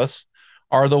closest to us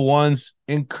are the ones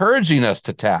encouraging us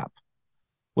to tap.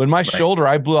 When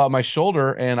I blew out my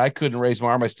shoulder and I couldn't raise my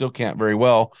arm. I still can't very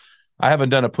well. I haven't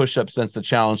done a push-up since the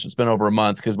challenge. It's been over a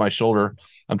month because my shoulder,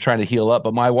 I'm trying to heal up.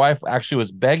 But my wife actually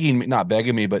was not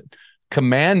begging me, but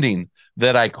commanding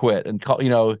that I quit and call,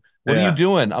 what are you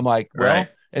doing? I'm like, well,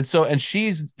 and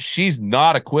she's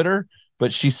not a quitter,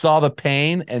 but she saw the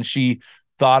pain and she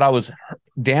thought I was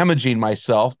damaging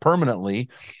myself permanently.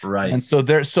 Right. And so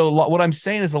what I'm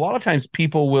saying is a lot of times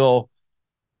people will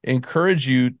encourage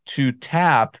you to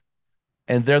tap,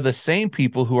 and they're the same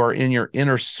people who are in your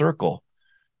inner circle.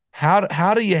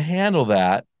 How do you handle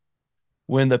that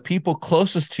when the people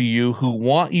closest to you who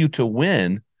want you to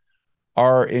win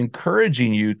are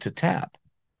encouraging you to tap?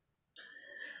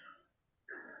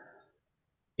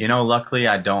 Luckily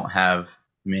I don't have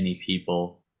many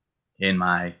people in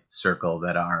my circle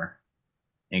that are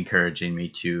encouraging me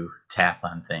to tap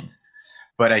on things.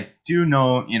 But I do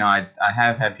know, I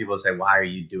have had people say, "Why are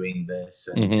you doing this?"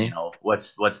 And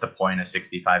what's the point of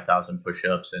 65,000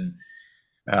 push-ups? And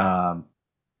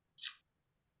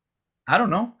I don't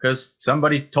know, because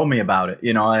somebody told me about it.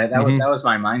 That was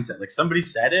my mindset. Like, somebody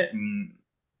said it, and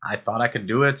I thought I could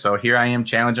do it, so here I am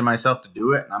challenging myself to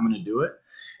do it, and I'm going to do it.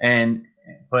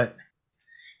 But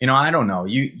I don't know.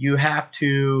 You have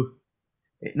to.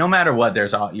 No matter what,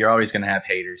 you're always going to have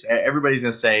haters. Everybody's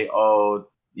going to say, "Oh,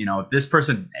 this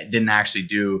person didn't actually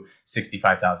do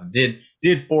 65,000.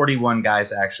 Did 41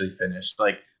 guys actually finish?"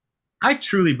 Like, I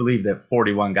truly believe that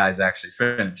 41 guys actually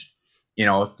finished.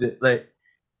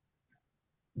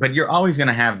 But you're always going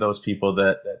to have those people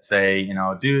that say,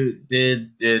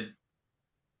 did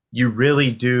you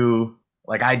really do,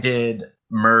 like I did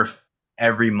Murph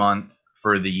every month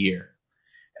for the year.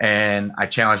 And I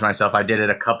challenged myself. I did it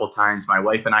a couple times. My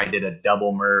wife and I did a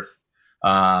double Murph.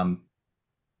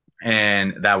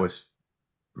 And that was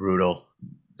brutal.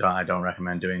 I don't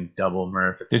recommend doing double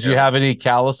Murph. Did you have any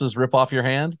calluses rip off your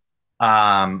hand?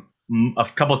 A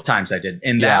couple of times I did.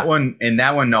 That one,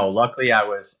 no. Luckily, I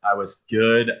was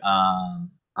good on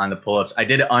the pull-ups. I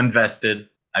did it unvested.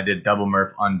 I did double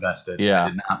Murph unvested. Yeah. I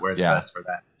did not wear the vest for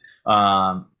that.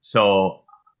 So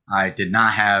I did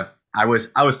not have. I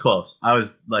was close. I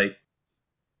was like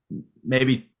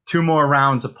maybe 2 more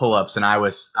rounds of pull-ups, and I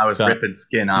was ripping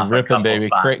skin off. Ripping, baby.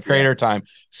 Crater time.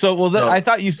 So, I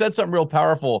thought you said something real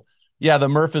powerful. Yeah, the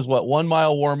Murph is what, 1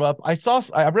 mile warm up. I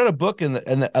read a book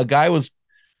and a guy was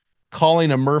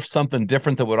calling a Murph something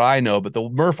different than what I know, but the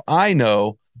Murph I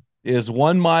know is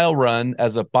 1 mile run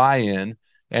as a buy-in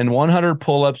and 100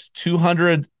 pull-ups,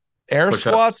 200 air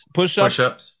squats,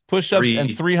 push-ups,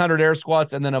 and 300 air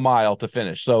squats, and then a mile to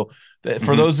finish. So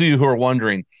for those of you who are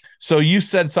wondering, so you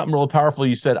said something real powerful.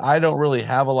 You said, I don't really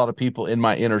have a lot of people in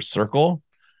my inner circle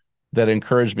that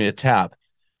encourage me to tap.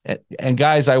 And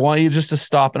guys, I want you just to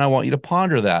stop and I want you to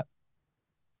ponder that.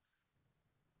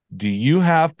 Do you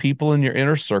have people in your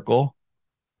inner circle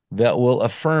that will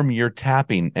affirm your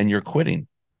tapping and your quitting?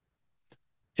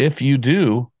 If you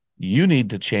do, you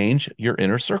need to change your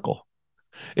inner circle.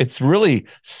 It's really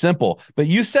simple. But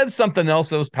you said something else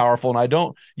that was powerful,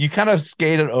 and you kind of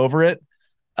skated over it.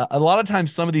 A lot of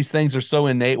times some of these things are so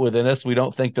innate within us, we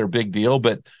don't think they're a big deal,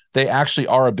 but they actually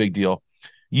are a big deal.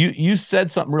 You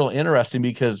said something real interesting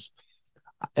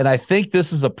and I think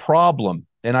this is a problem.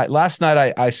 And last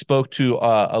night I spoke to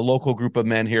a local group of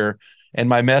men here, and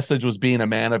my message was being a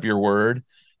man of your word.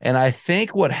 And I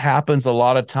think what happens a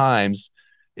lot of times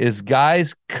is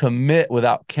guys commit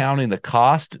without counting the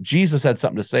cost. Jesus had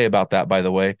something to say about that, by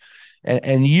the way.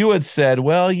 And you had said,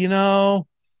 well,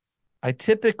 I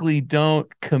typically don't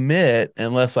commit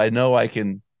unless I know I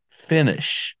can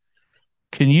finish.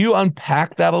 Can you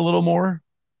unpack that a little more?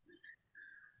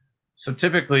 So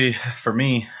typically for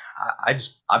me, I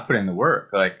put in the work.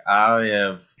 Like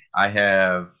I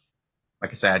have,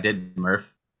 like I said, I did Murph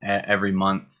every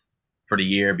month for the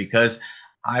year because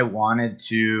I wanted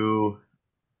to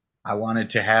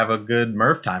have a good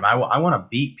Murph time. I want to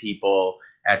beat people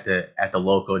at the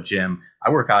local gym.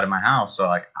 I work out at my house, so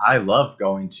like I love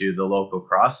going to the local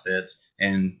CrossFits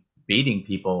and beating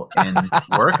people in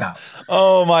workouts.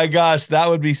 Oh my gosh, that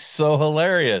would be so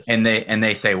hilarious. And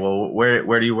they say, "Well,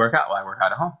 where do you work out?" Well, I work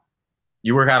out at home.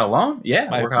 You work out alone? Yeah,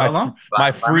 I work out alone.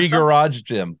 My free garage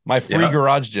gym.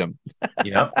 Garage gym.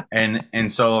 Yep.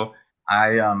 And so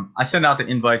I send out the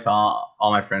invite to all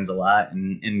my friends a lot,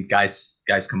 and guys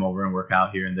come over and work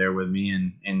out here and there with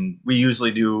me, and we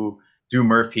usually do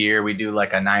Murph here. We do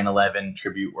like a 9/11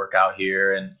 tribute workout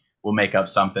here, and we'll make up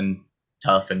something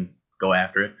tough and go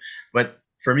after it. But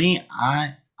for me,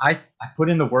 I put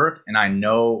in the work, and I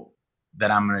know that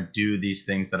I'm going to do these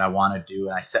things that I want to do,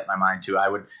 and I set my mind to. I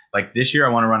would, like, this year I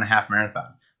want to run a half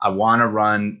marathon. I want to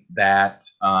run that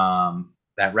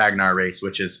Ragnar race,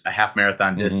 which is a half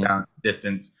marathon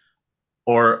distance,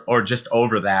 or just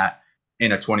over that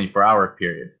in a 24-hour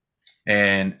period.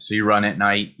 And so you run at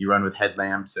night, you run with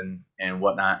headlamps and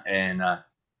whatnot. And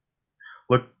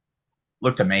look,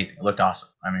 looked amazing. It looked awesome.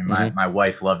 I mean, my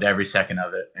wife loved every second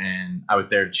of it, and I was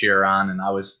there to cheer her on, and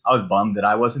I was bummed that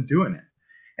I wasn't doing it.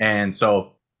 And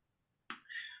so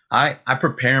I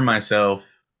prepare myself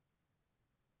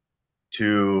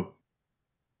to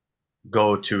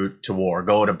go to war,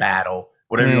 go to battle,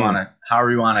 whatever you want to,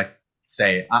 however you want to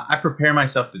say it. I prepare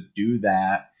myself to do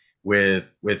that with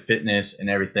fitness and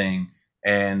everything,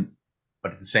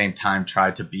 but at the same time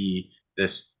try to be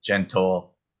this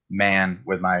gentle man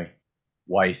with my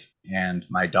wife and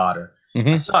my daughter.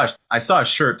 I saw a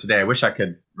shirt today. I wish I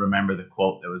could remember the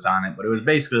quote that was on it, but it was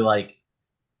basically like,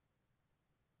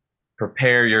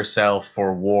 prepare yourself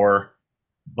for war,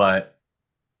 but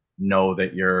know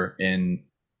that you're in.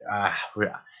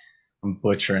 I'm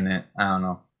butchering it. I don't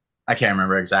know. I can't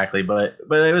remember exactly, but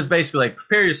it was basically like,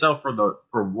 prepare yourself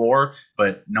for war,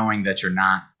 but knowing that you're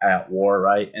not at war,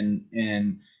 right?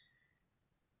 And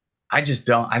I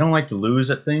don't like to lose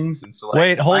at things. And so, like,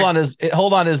 wait, hold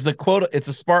on. Is the quote? It's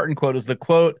a Spartan quote. Is the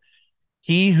quote,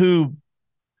 he who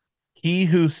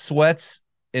sweats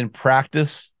in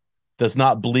practice does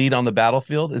not bleed on the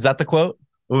battlefield? Is that the quote?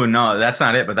 Oh no, that's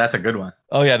not it, but that's a good one.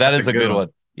 Oh yeah, that's a good one.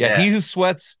 Yeah, he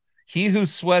who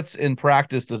sweats in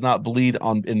practice does not bleed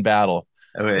in battle.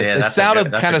 It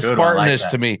sounded kind of Spartanish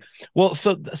to me. Well,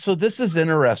 so this is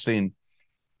interesting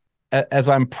as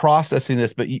I'm processing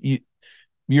this, but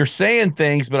you're saying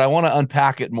things, but I want to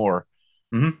unpack it more.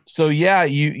 So yeah,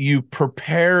 you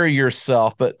prepare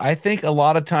yourself, but I think a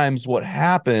lot of times what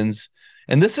happens,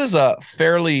 and this is a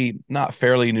not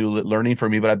fairly new learning for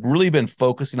me, but I've really been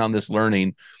focusing on this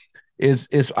learning, is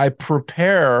I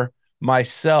prepare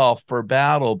myself for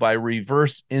battle by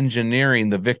reverse engineering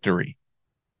the victory.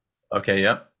 Okay.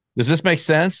 Yep. Does this make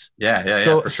sense? Yeah.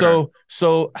 So, for sure.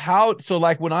 So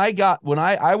like when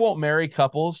I won't marry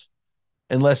couples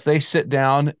unless they sit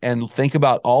down and think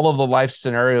about all of the life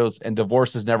scenarios, and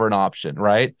divorce is never an option,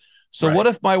 right? So what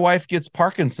if my wife gets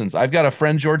Parkinson's? I've got a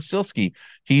friend, George Silsky.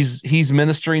 He's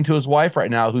ministering to his wife right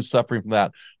now who's suffering from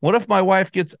that. What if my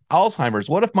wife gets Alzheimer's?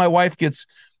 What if my wife gets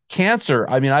cancer?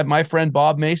 I mean, my friend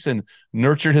Bob Mason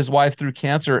nurtured his wife through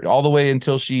cancer all the way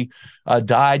until she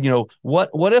died.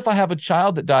 What if I have a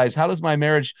child that dies? How does my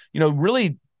marriage,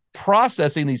 really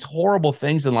processing these horrible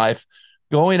things in life,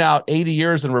 going out 80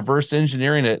 years and reverse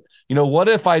engineering it. What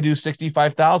if I do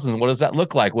 65,000? What does that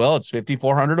look like? Well, it's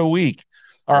 5,400 a week.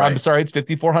 Or right. I'm sorry, it's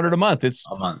 5,400 a month. It's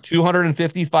a month.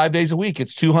 255 days a week.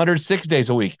 It's 206 days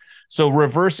a week. So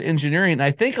reverse engineering. And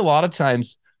I think a lot of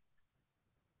times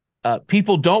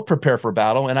people don't prepare for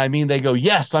battle. And I mean, they go,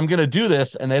 yes, I'm going to do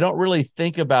this. And they don't really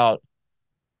think about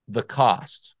the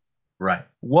cost. Right.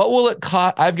 What will it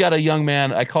cost? I've got a young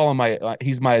man. I call him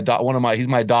he's my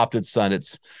adopted son.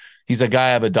 He's a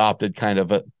guy I've adopted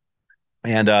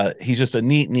and he's just a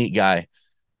neat guy.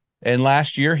 And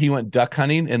last year he went duck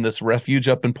hunting in this refuge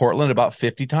up in Portland about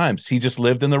 50 times. He just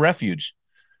lived in the refuge.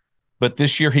 But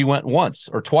this year he went once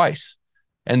or twice.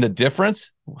 And the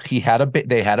difference, they had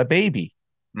a baby.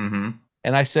 And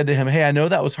I said to him, hey, I know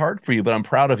that was hard for you, but I'm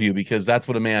proud of you because that's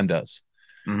what a man does.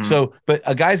 So, but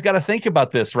a guy's got to think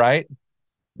about this, right?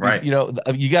 Right.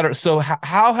 You got to. So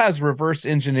how has reverse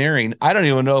engineering, I don't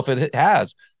even know if it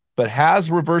has, but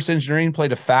has reverse engineering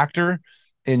played a factor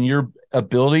in your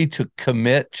ability to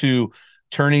commit to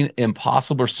turning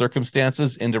impossible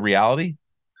circumstances into reality?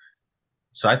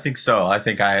 So I think so. I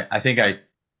think I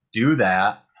do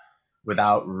that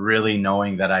without really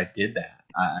knowing that I did that.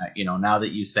 Now that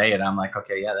you say it, I'm like,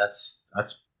 okay, yeah, that's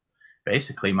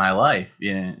basically my life.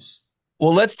 Yes.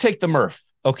 Well, let's take the Murph.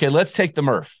 Okay, let's take the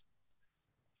Murph.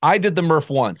 I did the Murph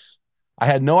once. I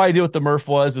had no idea what the Murph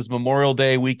was. It's Memorial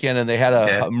Day weekend, and they had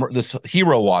this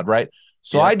hero wad, right?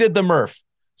 So I did the Murph.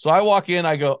 So I walk in,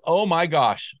 I go, oh my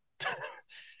gosh.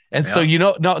 And so,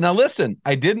 now listen,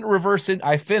 I didn't reverse it.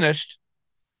 I finished,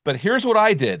 but here's what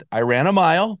I did. I ran a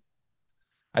mile.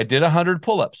 I did 100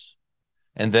 pull-ups,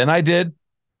 and then I did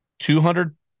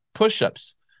 200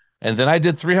 push-ups, and then I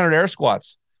did 300 air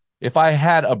squats. If I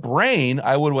had a brain,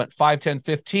 I would have went 5, 10,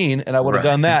 15, and I would have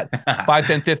done that 5,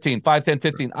 10, 15, 5, 10,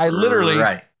 15. I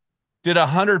literally did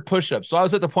 100 push-ups. So I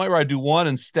was at the point where I do one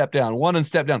and step down.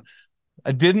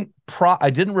 I didn't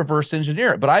reverse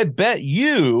engineer it, but I bet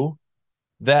you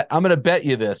that I'm going to bet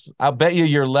you this. I'll bet you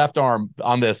your left arm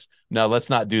on this. No,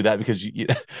 let's not do that because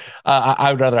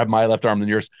I would rather have my left arm than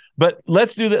yours. But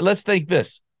let's do that. Let's think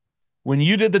this. When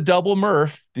you did the double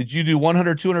Murph, did you do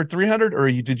 100, 200, 300, or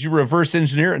did you reverse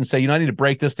engineer it and say, I need to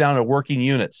break this down to working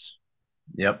units?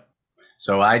 Yep.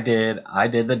 So I did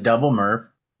the double Murph.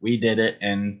 We did it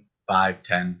in 5,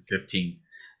 10, 15.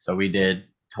 So we did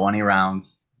 20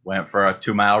 rounds, went for a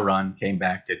 2-mile run, came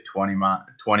back to 20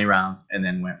 rounds, and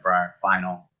then went for our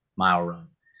final mile run.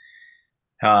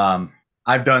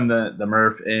 I've done the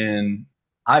Murph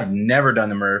I've never done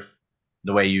the Murph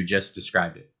the way you just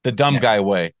described it. The dumb never, guy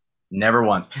way. Never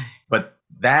once. But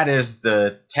that is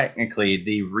technically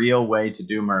the real way to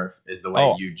do Murph, is the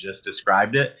way you just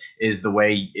described it, is the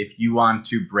way, if you want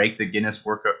to break the Guinness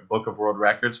Book of World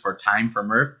Records for time for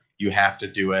Murph, you have to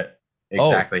do it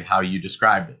exactly how you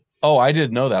described it. Oh, I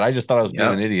didn't know that. I just thought I was being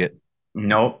an idiot.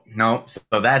 Nope. So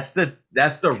that's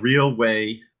the real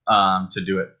way to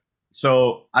do it.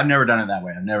 So I've never done it that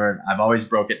way. I've always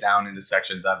broke it down into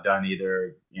sections. I've done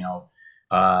either,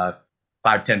 5,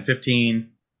 10,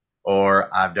 15, or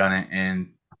I've done it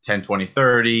in 10, 20,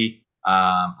 30.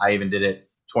 I even did it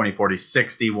 20, 40,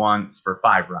 60 once for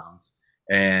 5 rounds.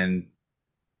 And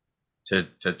to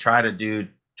try to do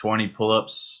 20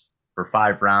 pull-ups for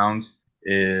 5 rounds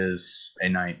is a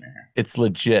nightmare. It's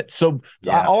legit. So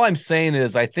all I'm saying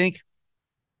is, I think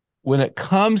when it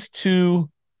comes to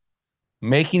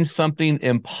making something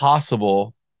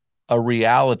impossible a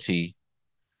reality,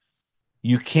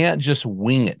 you can't just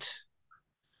wing it.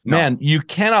 No. Man, you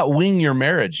cannot wing your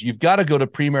marriage. You've got to go to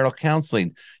premarital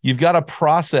counseling. You've got to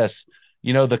process,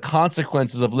 the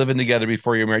consequences of living together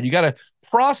before you're married. You got to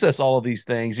process all of these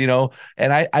things, and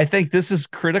I think this is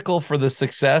critical for the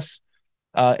success.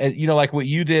 And like what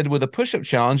you did with a push-up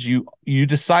challenge, you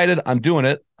decided, I'm doing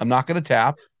it. I'm not going to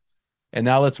tap. And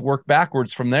now let's work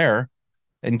backwards from there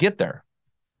and get there.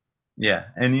 Yeah.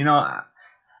 And,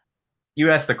 you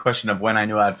asked the question of when I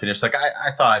knew I'd finish. Like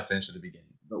I thought I'd finish at the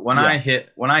beginning, but when I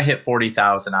hit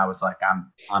 40,000, I was like,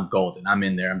 I'm golden. I'm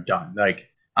in there. I'm done. Like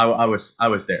I was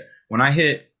there when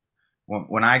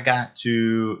I got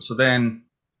to, so then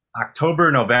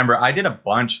October, November, I did a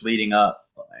bunch leading up,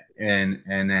 and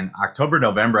then October,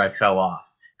 November, I fell off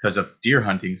because of deer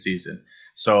hunting season.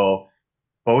 So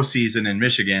bow season in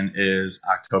Michigan is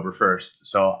October 1st.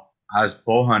 So I was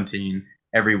bow hunting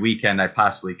every weekend I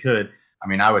possibly could. I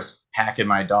mean, I was packing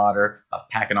my daughter,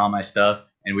 packing all my stuff,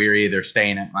 and we were either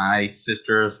staying at my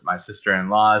sister's, my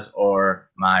sister-in-law's,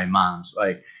 or my mom's.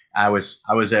 Like I was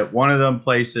at one of them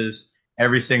places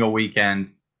every single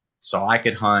weekend so I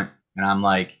could hunt. And I'm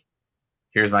like,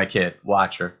 here's my kid,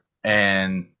 watch her.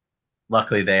 And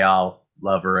luckily they all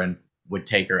love her and would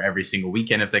take her every single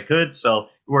weekend if they could. So it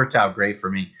worked out great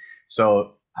for me.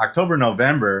 So October,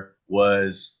 November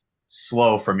was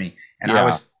slow for me. And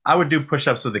I would do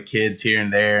push-ups with the kids here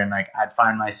and there. And like, I'd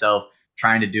find myself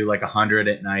trying to do like 100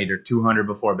 at night or 200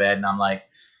 before bed. And I'm like,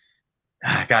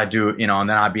 I gotta do it, and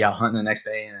then I'd be out hunting the next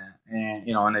day, and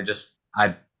it just,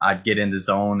 I'd get in the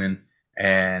zone,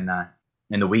 and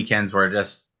in the weekends where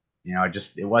it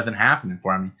wasn't happening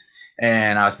for me,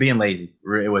 and I was being lazy.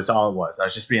 It was all it was. I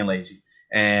was just being lazy,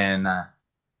 and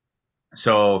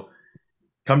so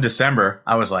come December,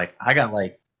 I was like, I got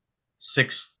like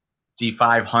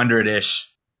 6,500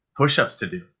 ish push-ups to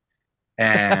do,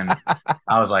 and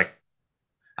I was like,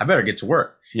 I better get to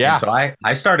work. Yeah. And so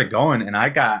I started going, and I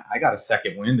got a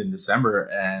second wind in December,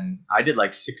 and I did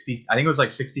like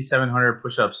 6,700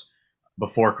 push-ups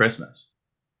before Christmas.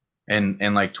 And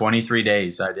in like 23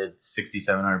 days, I did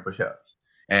 6,700 push-ups.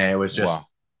 And it was just,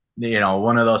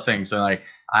 one of those things. And like,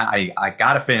 I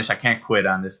got to finish. I can't quit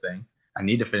on this thing. I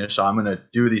need to finish. So I'm going to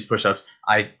do these push-ups.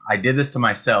 I did this to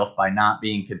myself by not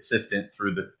being consistent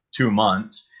through the 2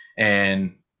 months.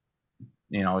 And,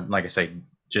 like I say,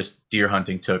 just deer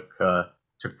hunting took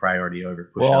priority over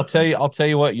push-ups. Well, I'll tell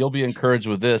you what, you'll be encouraged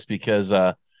with this, because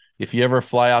if you ever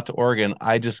fly out to Oregon,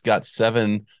 I just got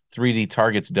 7 3D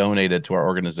targets donated to our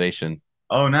organization.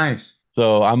 Oh, nice.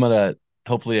 So I'm going to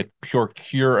hopefully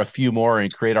cure a few more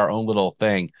and create our own little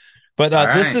thing.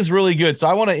 But this is really good. So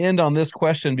I want to end on this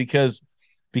question because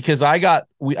I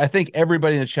think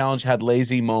everybody in the challenge had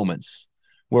lazy moments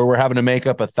where we're having to make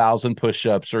up 1,000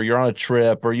 push-ups, or you're on a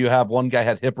trip, or you have one guy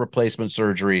had hip replacement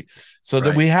surgery. So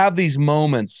that we have these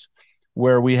moments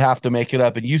where we have to make it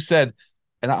up. And you said,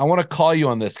 and I want to call you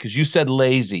on this because you said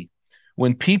lazy.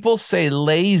 When people say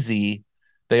lazy,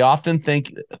 they often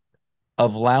think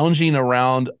of lounging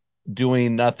around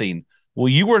doing nothing. Well,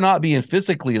 you were not being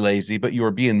physically lazy, but you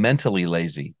were being mentally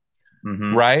lazy.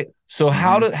 Mm-hmm. Right? So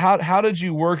how did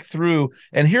you work through?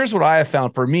 And here's what I have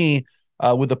found for me,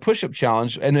 with the push-up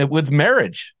challenge and with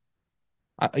marriage.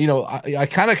 I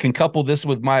kind of can couple this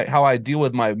with how I deal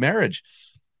with my marriage.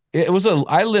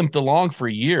 I limped along for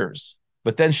years,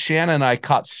 but then Shannon and I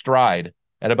caught stride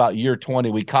at about year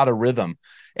 20. We caught a rhythm.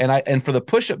 And for the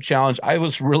push-up challenge, I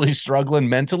was really struggling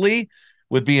mentally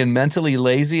with being mentally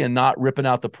lazy and not ripping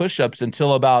out the push-ups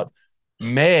until about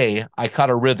May. I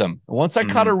caught a rhythm. Once I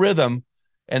caught a rhythm,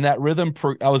 and that rhythm,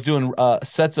 I was doing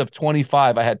sets of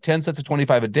 25. I had 10 sets of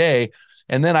 25 a day.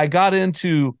 And then I got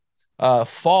into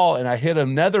fall, and I hit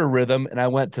another rhythm, and I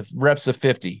went to reps of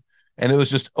 50, and it was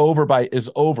just over.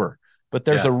 But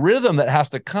there's a rhythm that has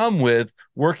to come with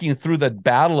working through the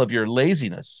battle of your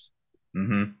laziness.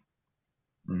 Mm-hmm.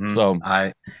 Mm-hmm. So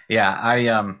I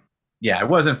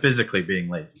wasn't physically being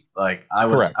lazy. Like I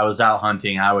was out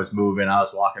hunting, I was moving, I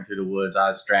was walking through the woods, I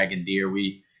was dragging deer.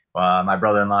 My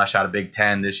brother-in-law shot a big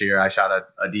 10 this year. I shot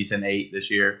a decent 8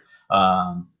 this year.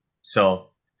 So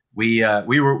we had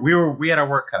our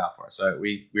work cut out for us. So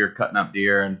we were cutting up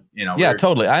deer, and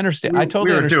totally. I understand. I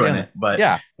totally understand doing it.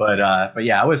 But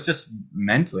I was just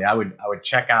mentally, I would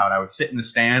check out. I would sit in the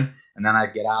stand, and then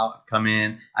I'd get out, come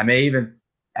in. I may even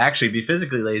actually be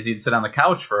physically lazy and sit on the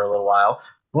couch for a little while,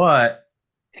 but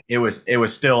it was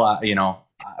still, I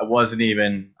wasn't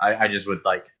even, I just would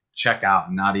like check out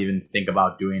and not even think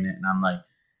about doing it. And I'm like,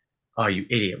 oh, you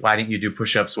idiot. Why didn't you do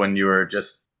push-ups when you were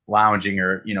just lounging,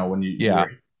 or, when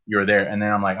you were there? And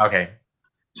then I'm like, okay,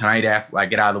 tonight after I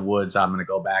get out of the woods, I'm going to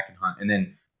go back and hunt. And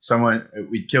then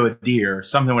we'd kill a deer, or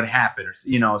something would happen,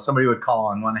 or, somebody would call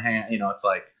on one hand, it's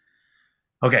like,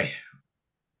 okay,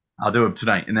 I'll do it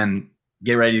tonight. And then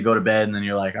get ready to go to bed. And then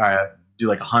you're like, all right, do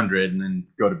like 100 and then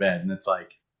go to bed. And it's like,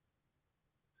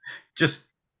 just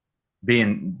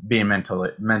being mental.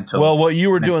 Well, what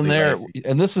you were doing there, lazy.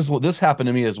 And this happened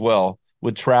to me as well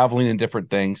with traveling and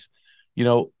different things.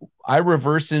 I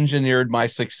reverse engineered my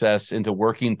success into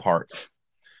working parts,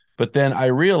 but then I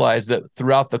realized that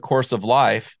throughout the course of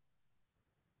life,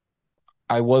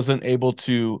 I wasn't able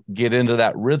to get into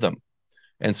that rhythm.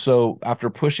 And so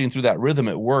after pushing through that rhythm,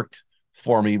 it worked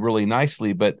for me really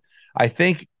nicely. But I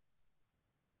think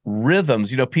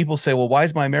rhythms, people say, well, why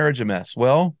is my marriage a mess?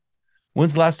 Well,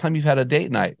 when's the last time you've had a date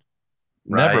night?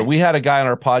 Never. Right. We had a guy on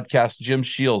our podcast, Jim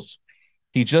Shields.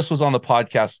 He just was on the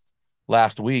podcast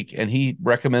last week, and he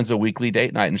recommends a weekly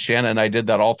date night. And Shanna and I did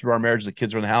that all through our marriage. The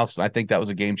kids were in the house, and I think that was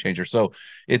a game changer. So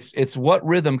it's what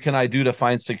rhythm can I do to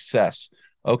find success?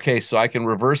 Okay, so I can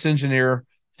reverse engineer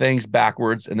things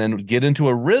backwards and then get into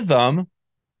a rhythm.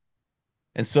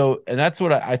 And that's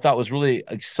what I thought was really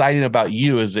exciting about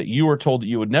you, is that you were told that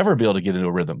you would never be able to get into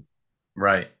a rhythm.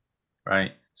 Right.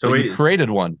 So we created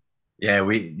one. Yeah,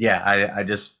 I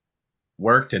just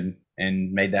worked and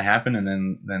made that happen,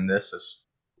 and then this has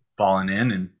fallen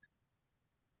in, and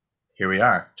here we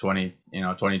are.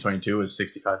 2022 is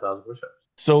 65,000 push-ups.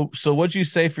 So what'd you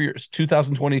say for your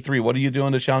 2023? What are you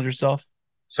doing to challenge yourself?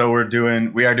 So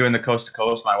we are doing the coast to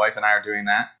coast. My wife and I are doing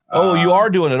that. Oh, you are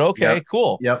doing it. Okay, yep,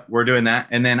 cool. Yep, we're doing that.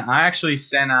 And then I actually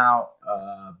sent out,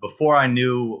 before I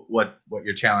knew what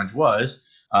your challenge was,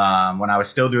 when I was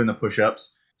still doing the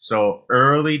push-ups. So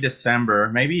early December,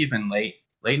 maybe even late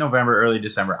November, early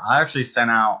December, I actually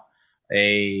sent out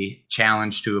a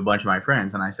challenge to a bunch of my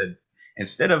friends. And I said,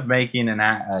 instead of making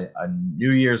a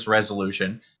New Year's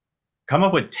resolution, come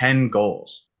up with 10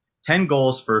 goals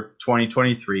for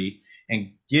 2023,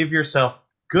 and give yourself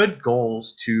good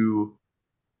goals to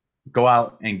go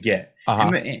out and get.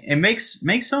 And make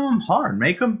some of them hard.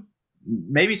 Make them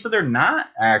maybe so they're not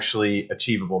actually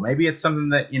achievable. Maybe it's something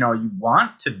that you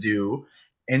want to do,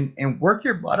 and work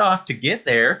your butt off to get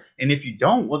there. And if you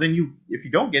don't, well, then if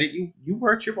you don't get it, you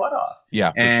worked your butt off.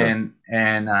 Yeah, for sure.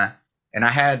 And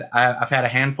I've had a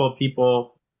handful of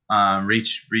people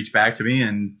reach back to me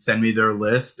and send me their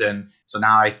list, and so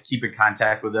now I keep in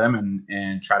contact with them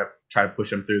and try to push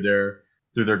them through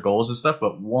their goals and stuff.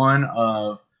 But one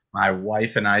of my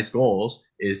wife and I's goals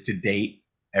is to date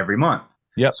every month.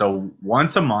 Yep. So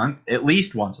at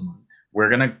least once a month, we're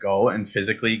going to go and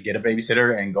physically get a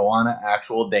babysitter and go on an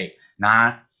actual date,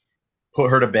 not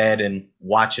put her to bed and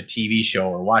watch a TV show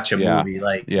or watch a movie.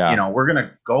 We're going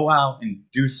to go out and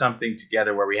do something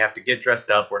together where we have to get dressed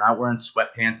up. We're not wearing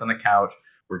sweatpants on the couch.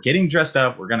 We're getting dressed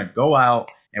up. We're going to go out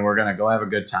and we're going to go have a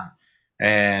good time.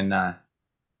 And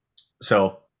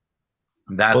so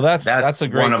that's a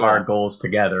great one of our goals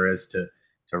together, is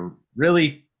to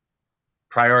really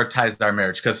prioritize our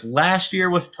marriage, because last year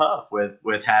was tough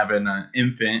with having an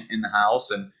infant in the house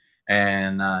and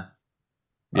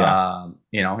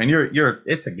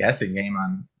it's a guessing game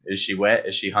on, is she wet,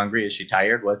 is she hungry, is she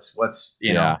tired, what's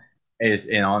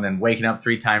and then waking up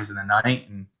 3 times in the night,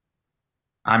 and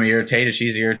I'm irritated,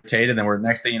 she's irritated, and then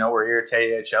next thing you know, we're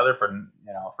irritated at each other for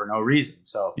no reason.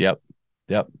 So yep.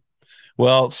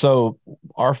 Well, so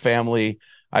our family,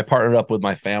 I partnered up with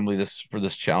my family for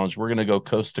this challenge. We're going to go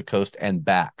coast to coast and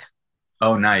back.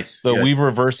 Oh, nice. So we've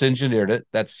reverse engineered it.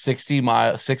 That's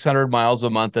 600 miles a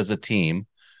month as a team.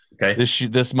 Okay.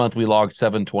 This month we logged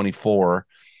 724.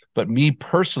 But me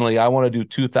personally, I want to do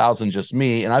 2,000, just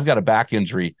me, and I've got a back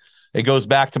injury. It goes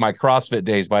back to my CrossFit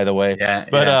days, by the way. Yeah.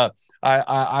 But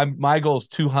my goal is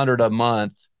 200 a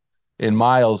month in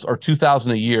miles, or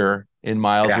 2,000 a year in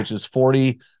miles, Yeah. which is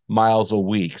 40 miles a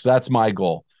week. So that's my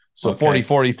goal. So 40,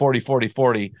 40, 40, 40,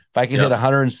 40. If I can hit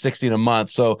 160 in a month.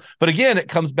 So, but again, it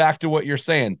comes back to what you're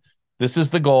saying. This is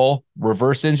the goal.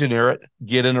 Reverse engineer it,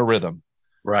 get in a rhythm.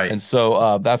 Right. And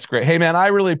so that's great. Hey, man, I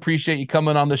really appreciate you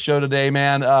coming on the show today,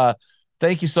 man.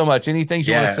 Thank you so much. Any things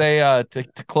you want to say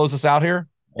to close us out here?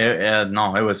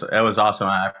 No, it was awesome.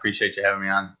 I appreciate you having me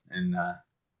on. And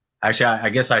actually, I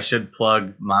guess I should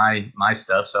plug my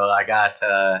stuff. So I got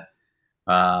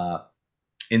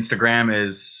Instagram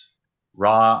is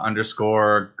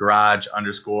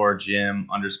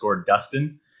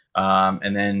raw_garage_gym_Dustin.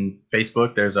 And then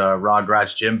Facebook, there's a Raw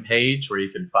Garage Gym page where you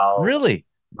can follow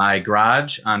my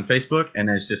garage on Facebook, and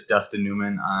there's just Dustin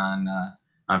Newman on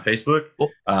Facebook.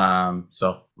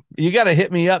 So you got to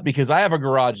hit me up because I have a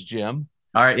garage gym.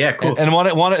 All right, yeah, cool. And you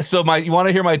want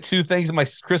to hear my 2 things in my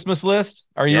Christmas list?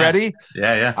 Are you ready?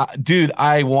 Yeah. Dude,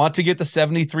 I want to get the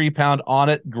 73-pound On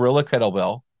It Gorilla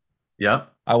kettlebell.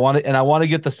 Yep. I want to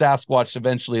get the Sasquatch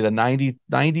eventually, the 90,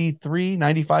 93,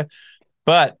 95.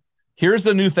 But here's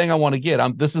the new thing I want to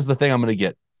get. This is the thing I'm going to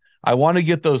get. I want to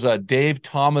get those Dave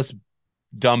Thomas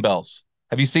dumbbells.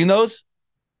 Have you seen those?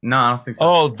 No, I don't think so.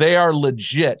 Oh, they are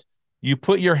legit. You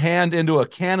put your hand into a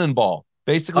cannonball.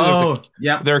 Basically,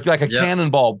 they're like a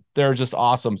cannonball. They're just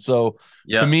awesome. So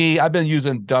to me, I've been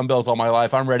using dumbbells all my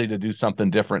life. I'm ready to do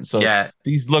something different. So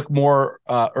these look more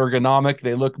ergonomic.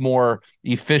 They look more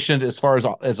efficient as far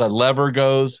as a lever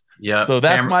goes. Yeah. So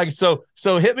that's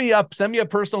so hit me up. Send me a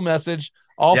personal message.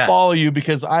 I'll follow you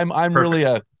because I'm really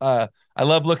I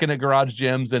love looking at garage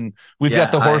gyms, and we've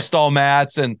got the horse stall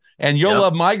mats, and you'll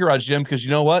love my garage gym because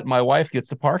you know what? My wife gets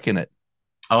to park in it.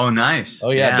 Oh, nice. Oh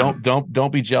yeah.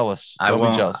 Don't be jealous.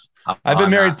 Don't be jealous. I've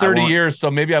been married 30 years,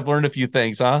 so maybe I've learned a few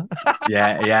things, huh?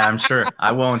 yeah, I'm sure.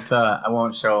 I won't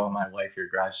show my wife your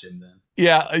garage gym then.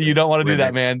 Yeah, you don't want to do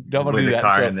that, man. Don't want to do that.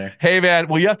 Car in there. Hey man,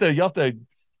 well you have to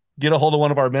get a hold of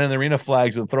one of our Men in the Arena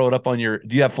flags and throw it up on your.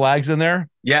 Do you have flags in there?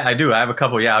 Yeah, I do. I have a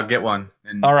couple. Yeah, I'll get one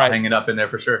and All right. I'll hang it up in there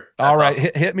for sure. That's all right.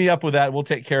 Awesome. Hit me up with that. We'll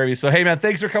take care of you. So hey man,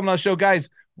 thanks for coming on the show, guys.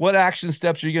 What action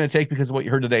steps are you going to take because of what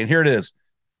you heard today? And here it is.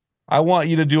 I want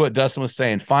you to do what Dustin was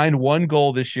saying. Find one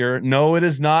goal this year. No, it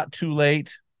is not too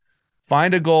late.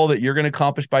 Find a goal that you're going to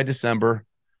accomplish by December.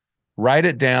 Write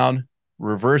it down,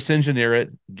 reverse engineer it,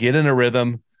 get in a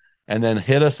rhythm, and then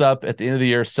hit us up at the end of the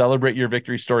year. Celebrate your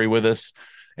victory story with us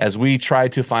as we try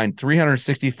to find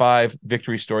 365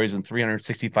 victory stories in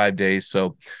 365 days.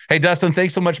 So, hey, Dustin,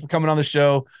 thanks so much for coming on the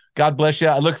show. God bless you.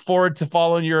 I look forward to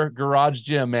following your garage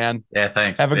gym, man. Yeah,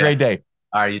 thanks. Have a great day.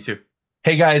 All right, you too.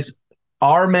 Hey, guys.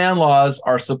 Our man laws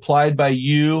are supplied by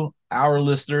you, our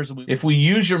listeners. If we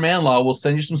use your man law, we'll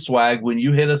send you some swag when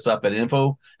you hit us up at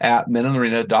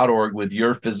info@meninthearena.org with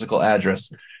your physical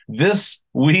address. This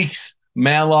week's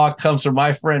man law comes from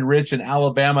my friend Rich in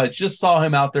Alabama. I just saw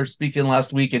him out there speaking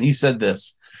last week, and he said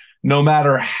this: no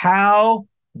matter how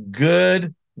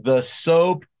good the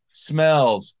soap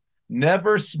smells,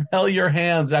 never smell your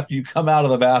hands after you come out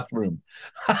of the bathroom.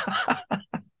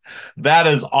 That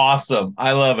is awesome.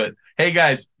 I love it. Hey,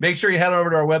 guys, make sure you head over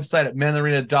to our website at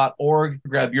meninthearena.org.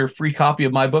 Grab your free copy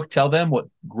of my book. Tell them what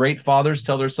great fathers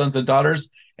tell their sons and daughters.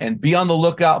 And be on the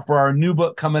lookout for our new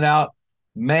book coming out,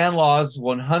 Man Laws,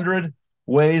 100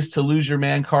 Ways to Lose Your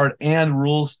Man Card and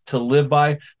Rules to Live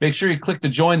By. Make sure you click the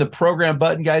Join the Program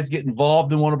button, guys. Get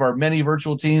involved in one of our many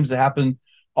virtual teams that happen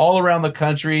all around the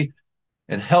country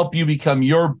and help you become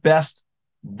your best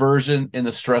version in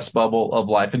the stress bubble of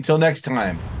life. Until next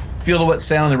time, feel the wet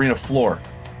sand on the arena floor.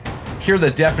 Hear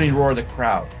the deafening roar of the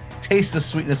crowd. Taste the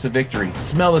sweetness of victory.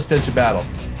 Smell the stench of battle.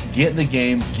 Get in the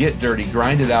game, get dirty,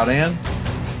 grind it out, and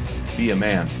be a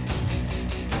man.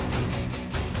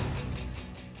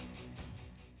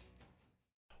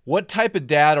 What type of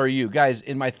dad are you? Guys,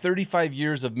 in my 35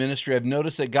 years of ministry, I've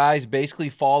noticed that guys basically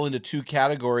fall into 2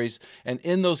 categories. And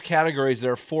in those categories,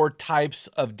 there are 4 types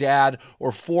of dad,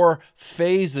 or 4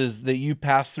 phases that you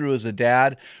pass through as a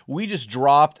dad. We just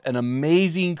dropped an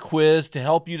amazing quiz to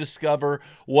help you discover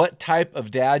what type of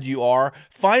dad you are.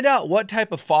 Find out what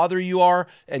type of father you are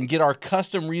and get our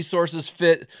custom resources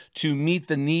fit to meet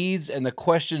the needs and the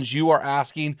questions you are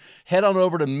asking. Head on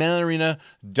over to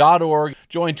meninthearena.org.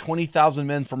 Join 20,000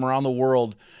 men from around the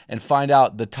world and find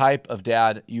out the type of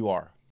dad you are.